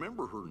you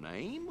remember her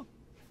name?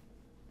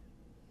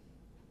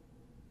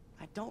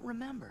 I don't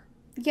remember.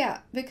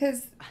 Yeah,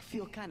 because I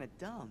feel kind of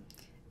dumb.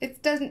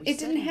 it didn't We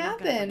said we weren't gonna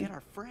happen. forget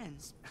our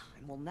friends,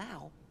 and well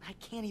now I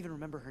can't even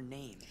remember her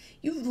name.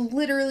 You've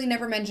literally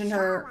never mentioned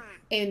her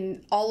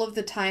in all of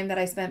the time that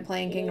I spent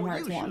playing Kingdom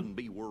Hearts you 1. shouldn't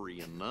be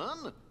worrying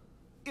none.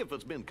 If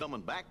it's been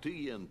coming back to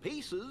you in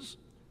pieces,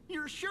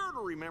 you're sure to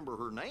remember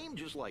her name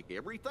just like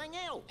everything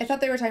else. I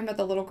thought they were talking about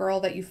the little girl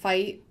that you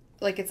fight.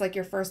 Like, it's like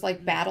your first,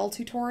 like, battle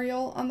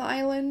tutorial on the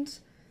island.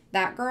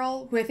 That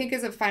girl, who I think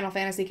is a Final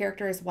Fantasy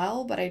character as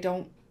well, but I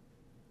don't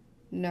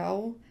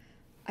know.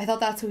 I thought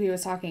that's who he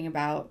was talking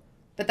about.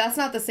 But that's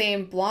not the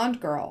same blonde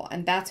girl,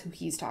 and that's who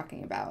he's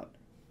talking about.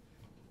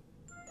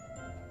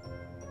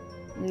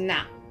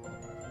 Nah.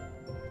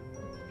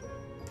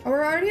 Oh,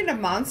 we're already at a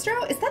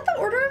Monstro? Is that the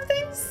order of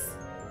things?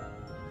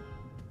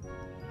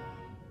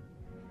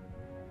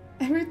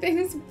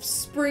 Everything's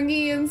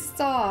springy and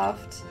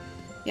soft.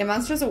 Yeah,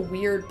 Monstro's a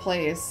weird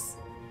place.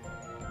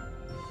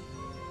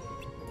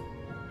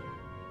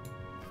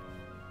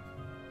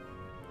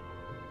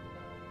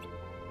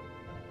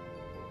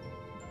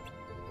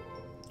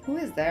 Who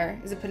is there?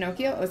 Is it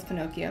Pinocchio? Oh, it's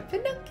Pinocchio.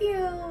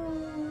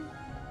 Pinocchio!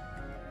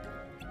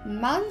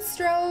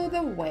 Monstro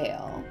the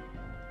whale.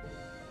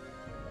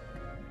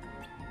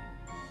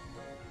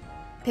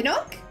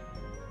 Pinoc?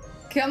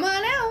 Come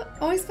on out!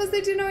 Oh, I suppose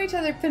they do know each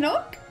other.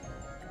 Pinoc?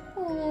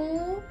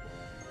 Oh,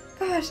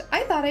 gosh,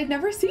 I thought I'd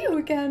never see you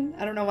again.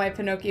 I don't know why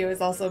Pinocchio is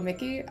also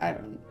Mickey. I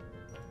don't.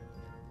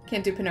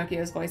 Can't do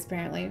Pinocchio's voice,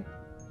 apparently.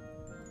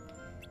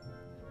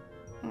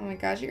 Oh my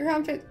gosh, your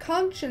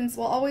conscience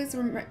will always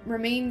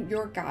remain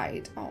your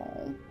guide.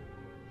 Oh.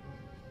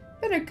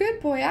 Been a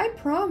good boy, I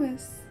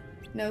promise.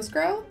 Nose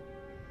grow?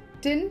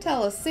 Didn't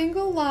tell a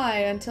single lie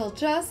until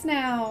just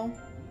now.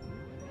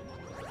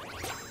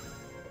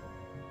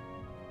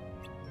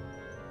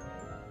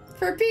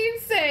 For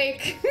Pete's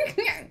sake!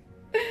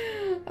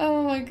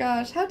 Oh my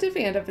gosh, how did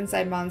we end up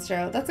inside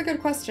Monstro? That's a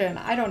good question.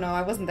 I don't know,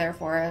 I wasn't there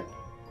for it.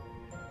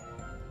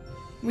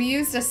 We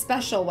used a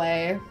special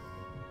way.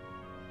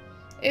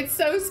 It's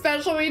so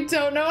special we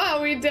don't know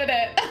how we did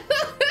it.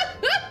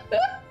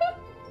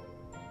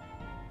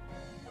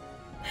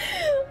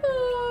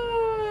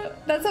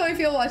 That's how I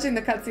feel watching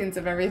the cutscenes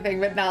of everything,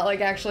 but not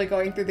like actually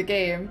going through the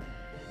game.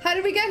 How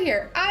did we get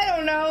here? I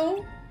don't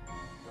know.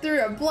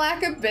 Through a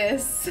black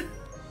abyss.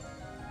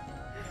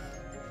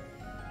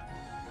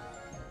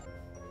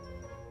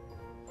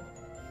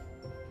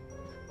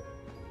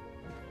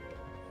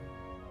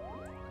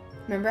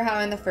 Remember how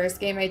in the first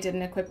game I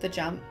didn't equip the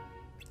jump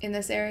in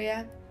this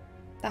area?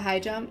 The high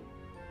jump?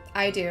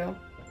 I do.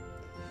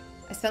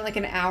 I spent like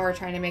an hour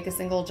trying to make a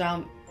single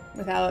jump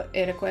without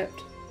it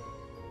equipped.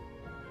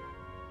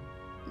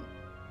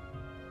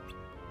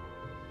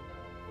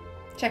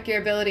 Check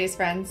your abilities,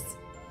 friends.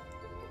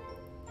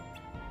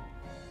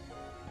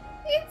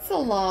 It's a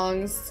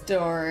long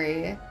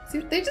story. See,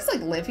 they just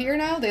like live here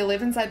now. They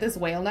live inside this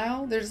whale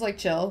now. They're just like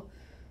chill.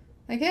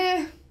 Like,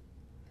 eh.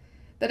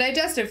 The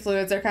digestive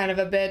fluids are kind of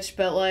a bitch,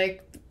 but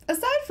like,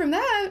 aside from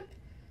that,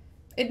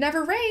 it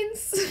never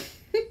rains.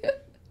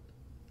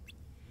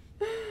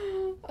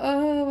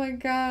 Oh my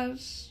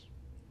gosh.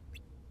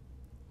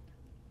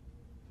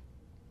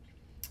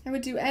 I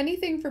would do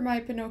anything for my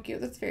Pinocchio.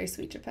 That's very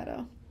sweet,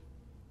 Geppetto.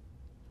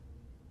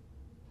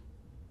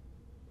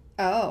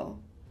 Oh.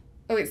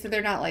 Oh wait, so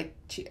they're not like,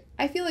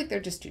 I feel like they're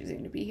just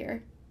choosing to be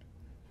here.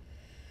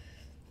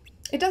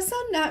 It does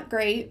sound not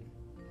great.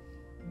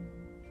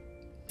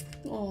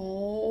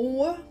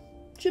 Oh,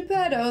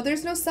 Geppetto,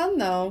 there's no sun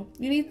though.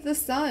 You need the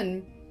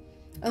sun.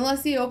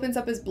 Unless he opens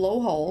up his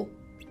blowhole.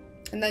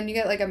 And then you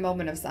get like a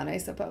moment of sun, I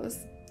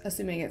suppose.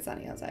 Assuming it's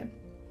sunny outside.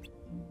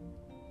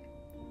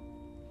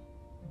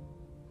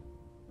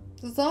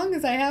 As long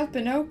as I have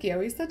Pinocchio,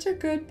 he's such a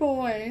good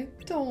boy.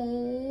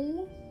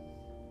 Oh.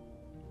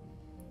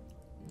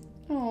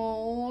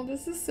 Oh,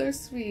 this is so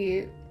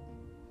sweet.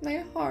 My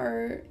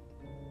heart.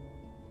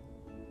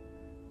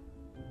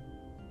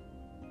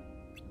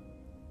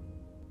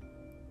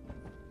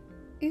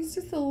 He's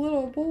just a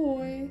little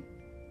boy.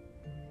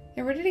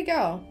 Yeah, where did he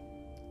go?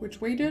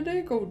 Which way did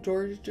he go,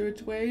 George?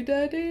 Which way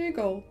did he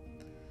go?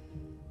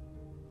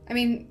 I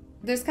mean,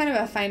 there's kind of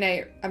a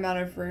finite amount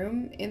of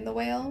room in the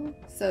whale,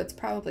 so it's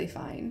probably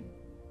fine.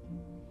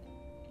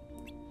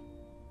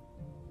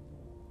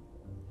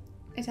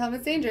 I tell him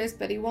it's dangerous,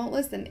 but he won't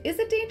listen. Is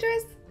it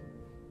dangerous?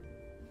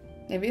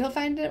 Maybe he'll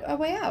find a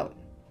way out.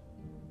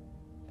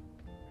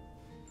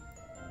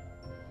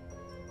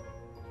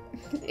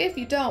 If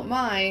you don't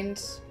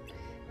mind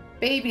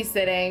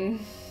babysitting.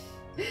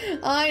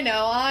 I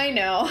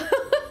know.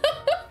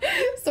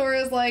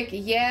 Sora's like,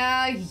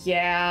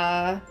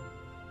 yeah.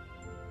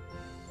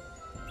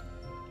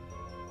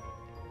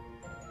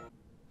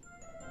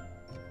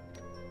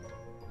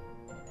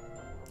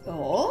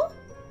 Oh?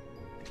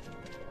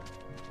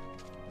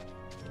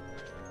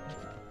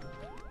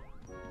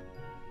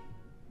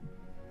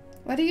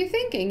 What are you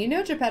thinking? You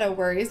know Geppetto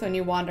worries when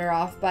you wander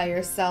off by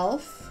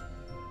yourself.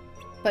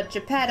 But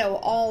Geppetto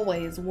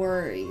always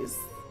worries.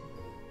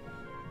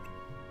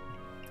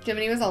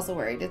 Jiminy was also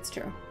worried, it's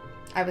true.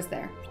 I was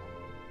there.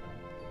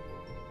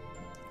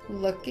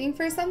 Looking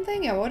for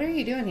something? Yeah, what are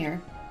you doing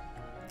here?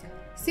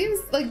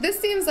 This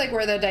seems like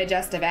where the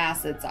digestive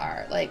acids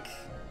are. Like,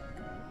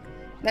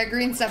 that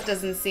green stuff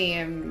doesn't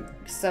seem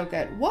so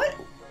good. What?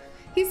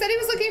 He said he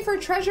was looking for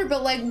treasure,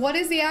 but like, what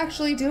is he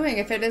actually doing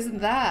if it isn't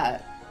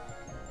that?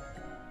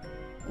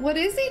 What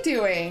is he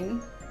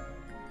doing?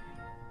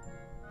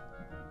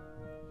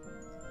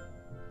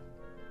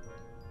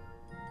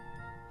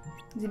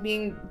 Is he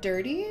being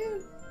dirty?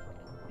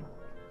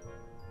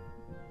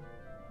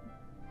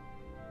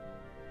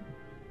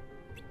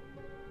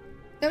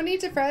 No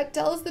need to fret.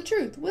 Tell us the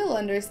truth. We'll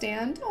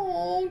understand.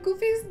 Oh,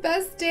 Goofy's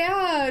best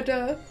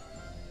dad.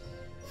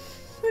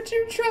 Put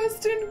your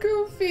trust in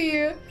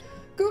Goofy.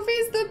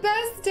 Goofy's the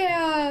best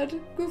dad.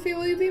 Goofy,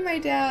 will you be my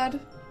dad?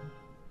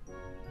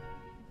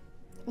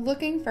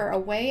 Looking for a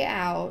way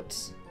out.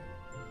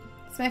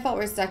 It's my fault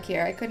we're stuck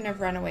here. I couldn't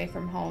have run away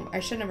from home. I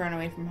shouldn't have run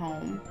away from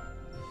home.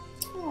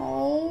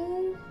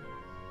 Oh,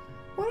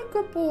 what a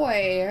good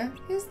boy.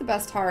 He has the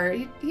best heart.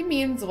 He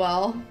means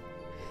well.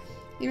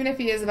 Even if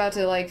he is about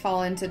to, like,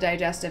 fall into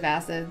digestive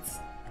acids.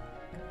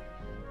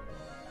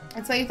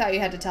 That's why you thought you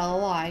had to tell a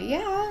lie.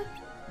 Yeah.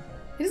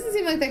 He doesn't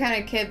seem like the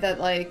kind of kid that,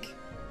 like,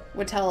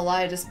 would tell a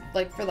lie just,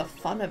 like, for the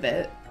fun of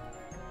it.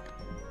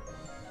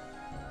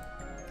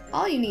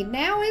 All you need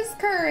now is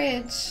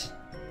courage.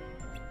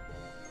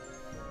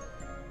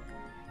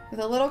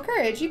 With a little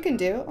courage, you can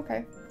do.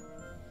 Okay.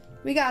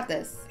 We got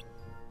this.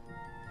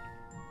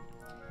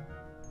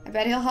 I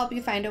bet he'll help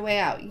you find a way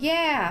out.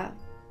 Yeah.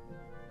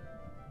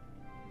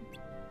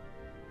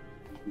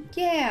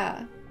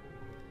 Yeah.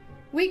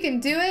 We can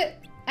do it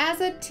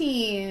as a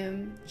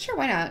team. Sure,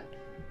 why not?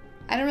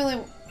 I don't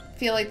really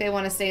feel like they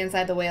want to stay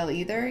inside the whale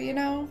either, you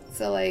know?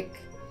 So, like,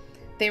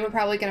 they were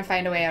probably going to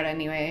find a way out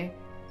anyway.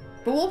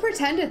 But we'll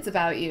pretend it's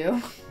about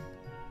you.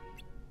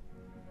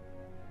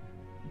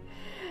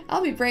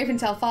 I'll be brave and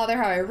tell Father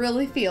how I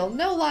really feel.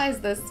 No lies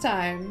this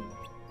time.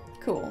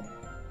 Cool.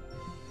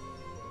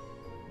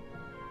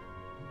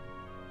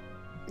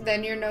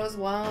 Then your nose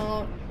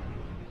won't.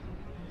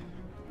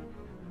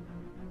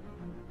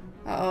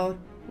 Uh-oh.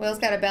 Will's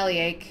got a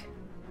bellyache.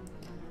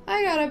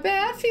 I got a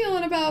bad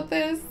feeling about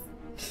this.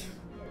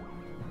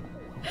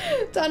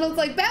 Donald's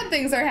like, bad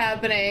things are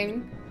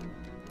happening.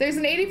 There's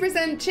an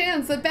 80%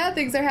 chance that bad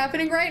things are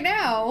happening right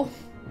now.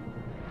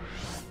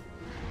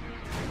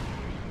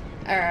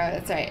 Alright,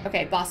 that's right.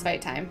 Okay, boss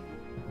fight time.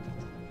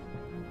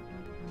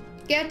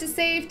 Get to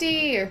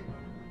safety.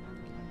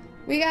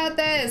 We got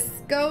this.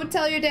 Go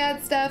tell your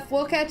dad stuff.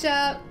 We'll catch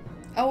up.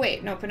 Oh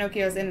wait, no,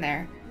 Pinocchio's in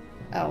there.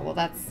 Oh, well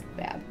that's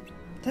bad.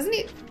 Doesn't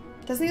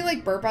he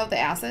like burp out the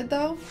acid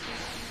though?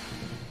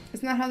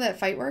 Isn't that how that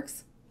fight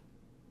works?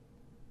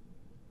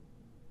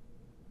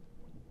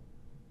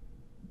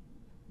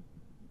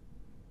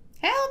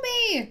 Help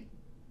me!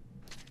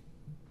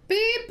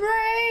 Be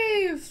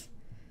brave!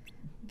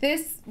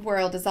 This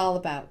world is all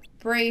about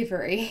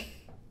bravery.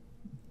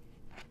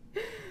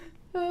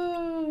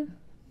 Oh,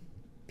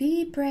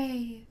 be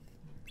brave.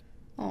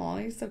 Oh,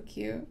 he's so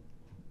cute.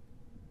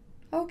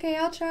 Okay,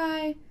 I'll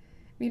try.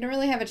 You don't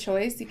really have a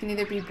choice. You can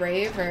either be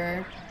brave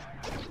or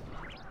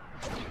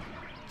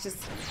just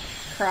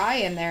cry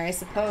in there, I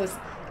suppose.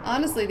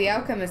 Honestly, the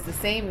outcome is the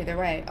same either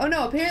way. Oh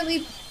no,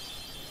 apparently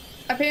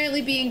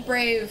being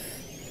brave,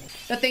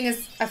 the thing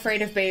is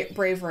afraid of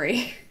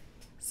bravery.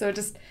 So it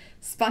just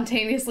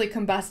spontaneously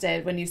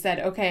combusted when you said,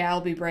 okay,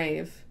 I'll be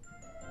brave.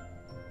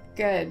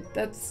 Good.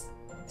 That's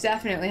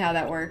definitely how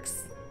that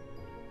works.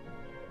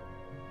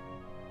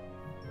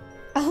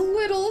 A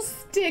little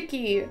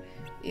sticky.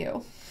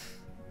 Ew.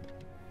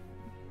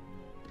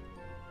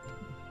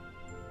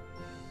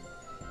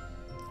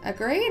 A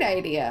great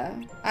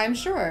idea, I'm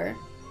sure.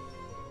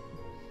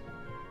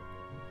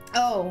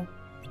 Oh.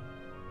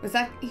 Was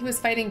that he was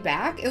fighting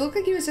back? It looked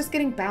like he was just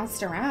getting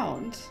bounced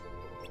around.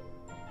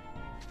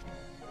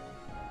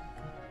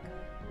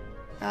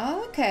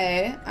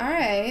 Okay,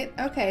 alright.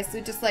 Okay, so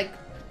just like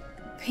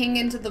ping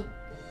into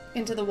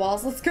the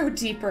walls. Let's go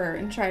deeper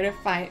and try to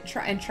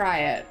try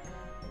it.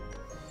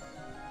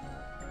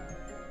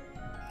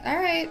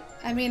 Alright,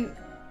 I mean,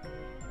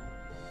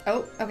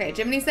 oh, okay,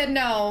 Jiminy said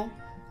no.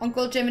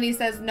 Uncle Jiminy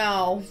says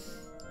no.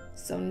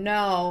 So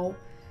no.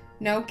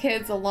 No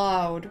kids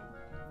allowed.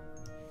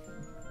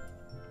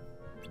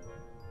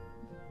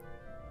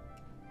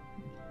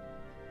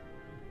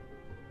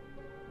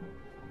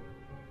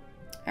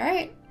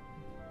 Alright.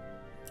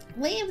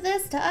 Leave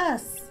this to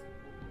us.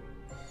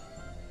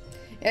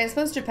 Yeah, I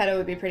suppose Geppetto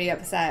would be pretty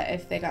upset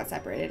if they got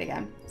separated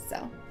again.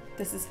 So,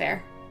 this is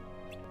fair.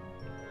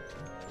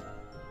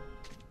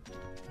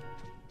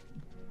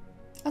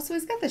 Also,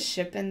 he's got the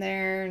ship in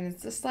there, and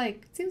it's just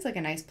like, it seems like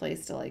a nice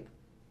place to, like,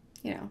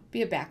 you know,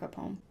 be a backup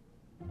home.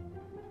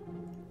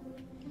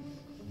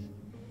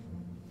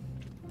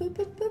 Boop,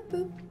 boop, boop,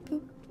 boop,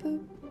 boop,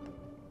 boop.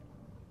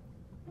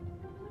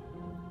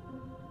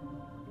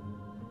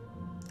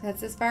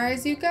 That's as far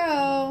as you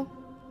go.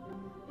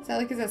 Is that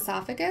like his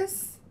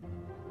esophagus?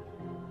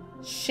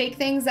 Shake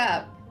things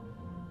up.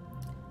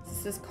 Is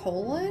this his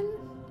colon?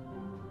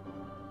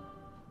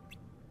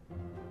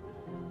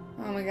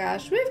 Oh my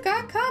gosh, we've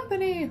got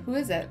company. Who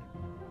is it?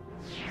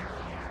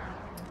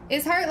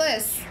 It's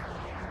Heartless.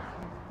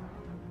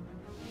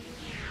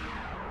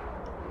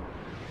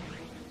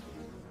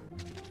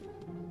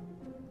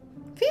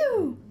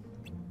 Phew.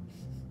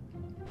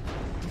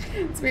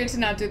 It's weird to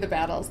not do the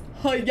battles.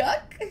 Oh,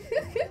 yuck.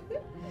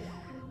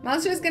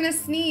 Monster's gonna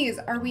sneeze.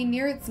 Are we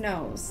near its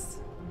nose?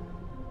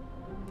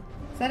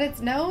 Is that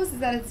its nose? Is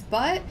that its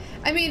butt?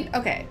 I mean,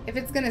 okay, if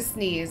it's gonna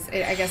sneeze,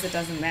 I guess it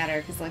doesn't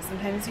matter, because, like,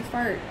 sometimes you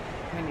fart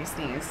when you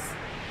sneeze.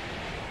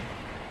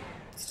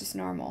 It's just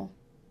normal.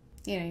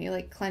 You know, you,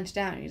 like, clench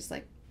down, and you just,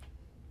 like,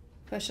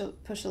 push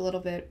a little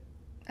bit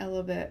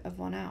of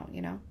one out,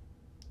 you know?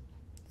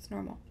 It's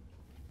normal.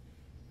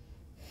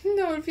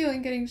 Know what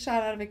feeling getting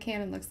shot out of a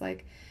cannon looks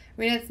like. Are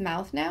we in its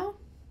mouth now?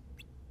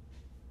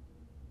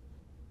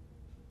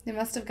 They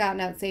must have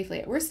gotten out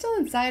safely. We're still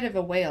inside of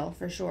a whale,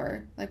 for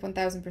sure. Like,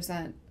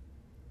 1000%.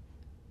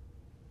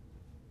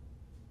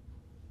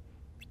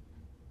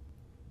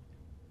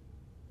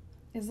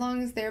 As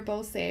long as they're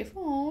both safe.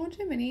 Oh,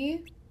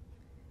 Jiminy.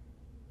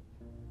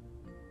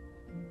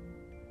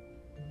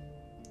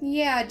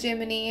 Yeah,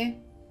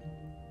 Jiminy.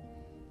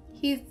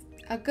 He's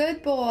a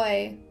good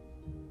boy.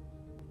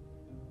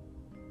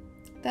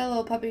 That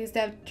little puppy used to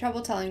have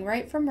trouble telling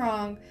right from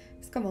wrong.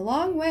 He's come a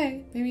long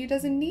way. Maybe he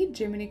doesn't need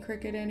Jiminy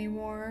Cricket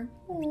anymore.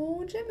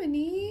 Oh,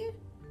 Jiminy.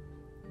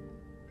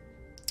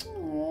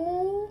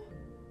 Oh.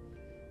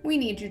 We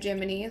need you,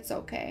 Jiminy. It's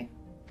okay.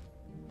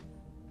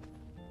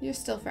 You're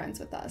still friends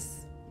with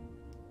us.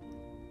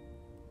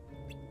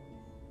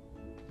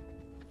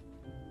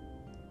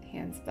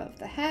 Hands above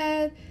the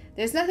head.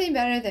 There's nothing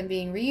better than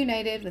being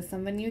reunited with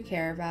someone you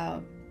care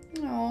about.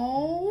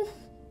 Oh.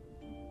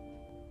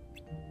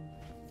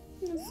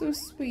 That's so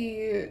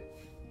sweet.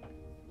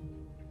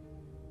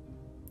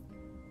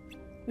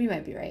 We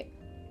might be right.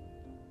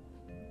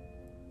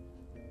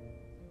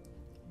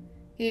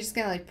 You're just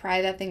gonna, like,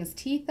 pry that thing's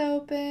teeth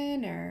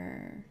open,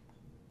 or...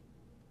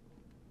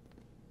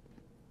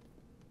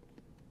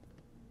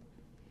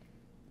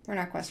 We're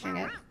not questioning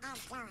it.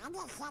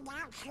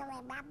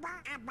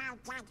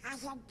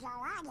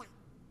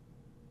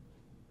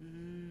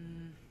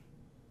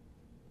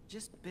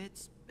 Just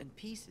bits and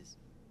pieces.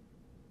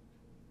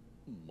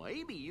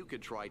 Maybe you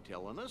could try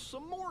telling us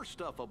some more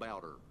stuff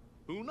about her.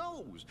 Who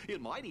knows? It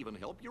might even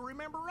help you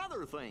remember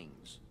other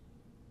things.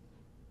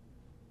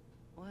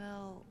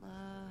 Well,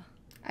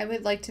 I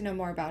would like to know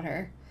more about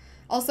her.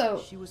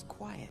 Also, she was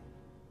quiet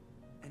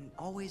and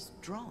always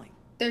drawing.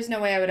 There's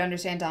no way I would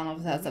understand Donald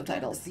without When we got to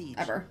subtitles, the beach,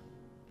 ever.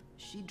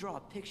 She'd draw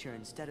a picture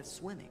instead of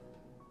swimming.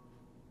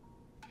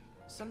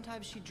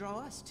 Sometimes she'd draw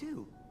us,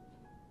 too.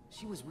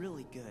 She was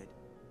really good.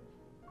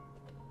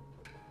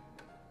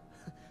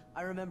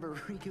 I remember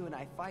Riku and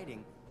I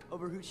fighting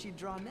over who she'd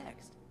draw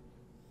next.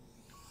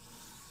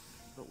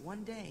 But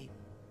one day,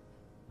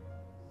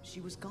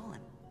 she was gone.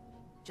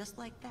 Just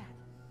like that.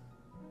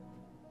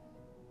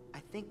 I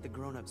think the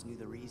grown-ups knew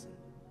the reason.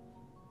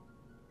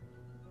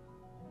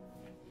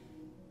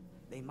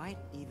 They might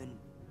even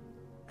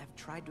have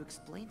tried to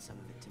explain some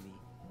of it to me.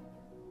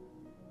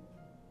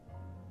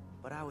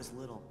 But I was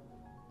little.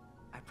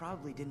 I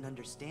probably didn't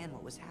understand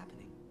what was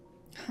happening.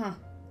 Huh.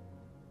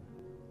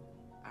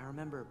 I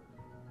remember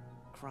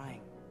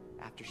crying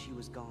after she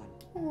was gone.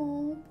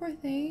 Oh, poor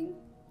thing.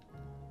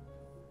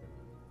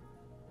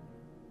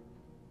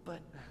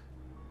 But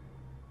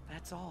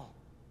that's all.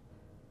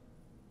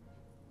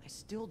 I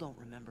still don't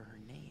remember her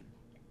name.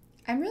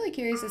 I'm really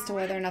curious as to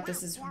whether or not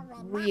this is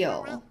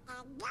real,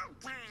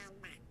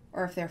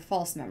 or if they're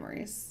false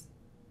memories.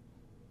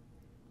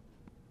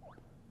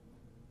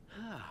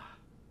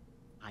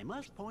 I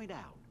must point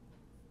out,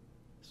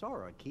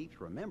 Sora keeps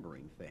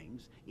remembering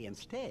things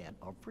instead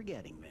of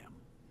forgetting them.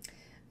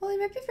 Well, he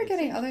might be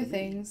forgetting It seems other to me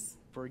things.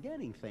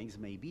 Forgetting things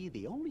may be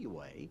the only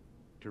way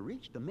to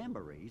reach the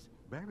memories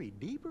buried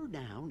deeper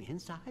down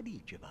inside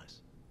each of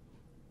us.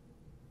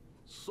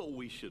 So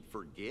we should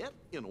forget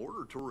in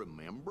order to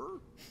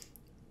remember?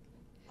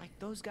 Like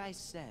those guys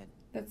said,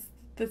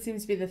 That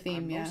seems to be the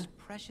theme, our yeah. most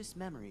precious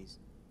memories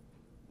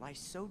lie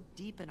so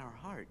deep in our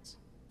hearts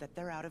that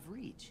they're out of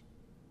reach.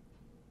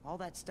 All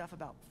that stuff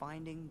about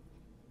finding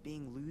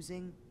being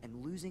losing,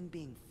 and losing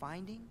being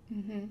finding.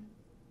 Mm-hmm.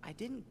 I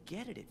didn't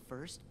get it at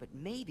first, but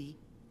maybe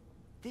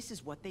this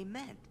is what they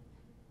meant.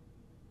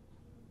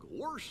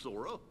 Gosh,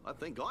 Sora, I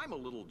think I'm a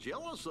little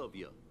jealous of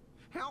you.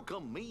 How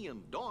come me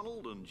and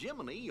Donald and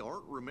Jiminy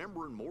aren't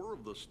remembering more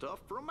of the stuff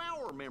from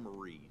our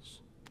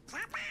memories?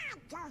 Come on,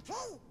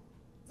 Goofy.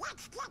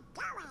 Let's get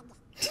going.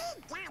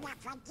 We gotta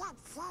forget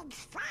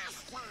things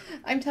faster.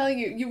 I'm telling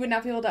you, you would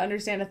not be able to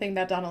understand a thing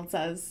that Donald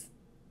says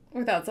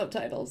without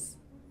subtitles.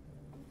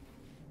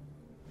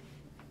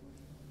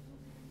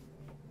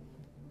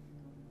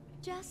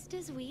 Just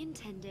as we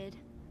intended.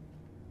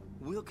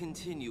 We'll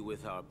continue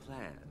with our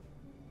plan.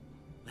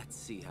 Let's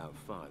see how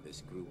far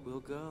this group will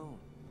go.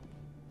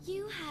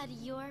 You had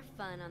your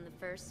fun on the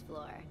first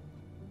floor.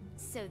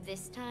 So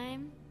this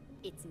time,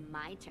 it's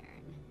my turn.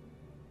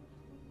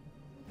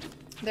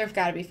 There've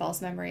got to be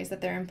false memories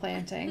that they're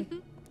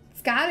implanting.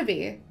 It's got to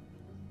be.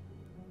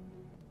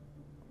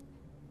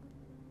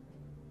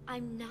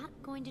 I'm not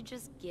going to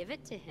just give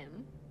it to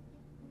him.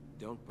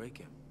 Don't break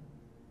him.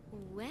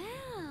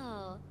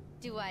 Well,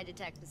 do I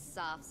detect a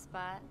soft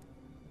spot?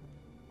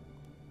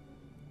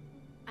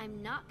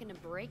 I'm not gonna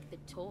break the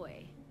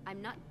toy.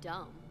 I'm not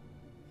dumb.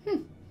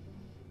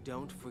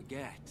 Don't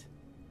forget,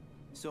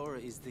 Sora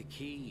is the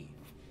key.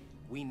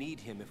 We need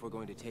him if we're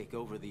going to take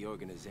over the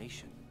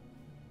organization.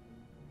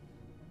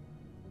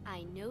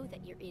 I know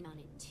that you're in on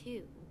it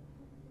too.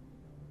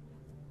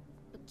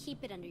 But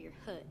keep it under your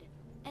hood,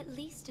 at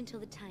least until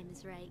the time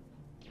is right.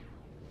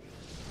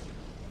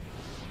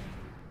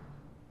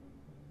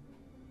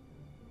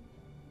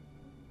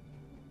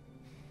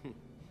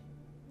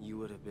 You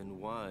would have been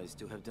wise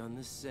to have done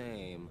the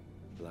same,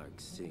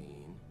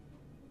 Larkstein.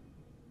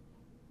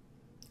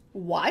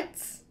 What?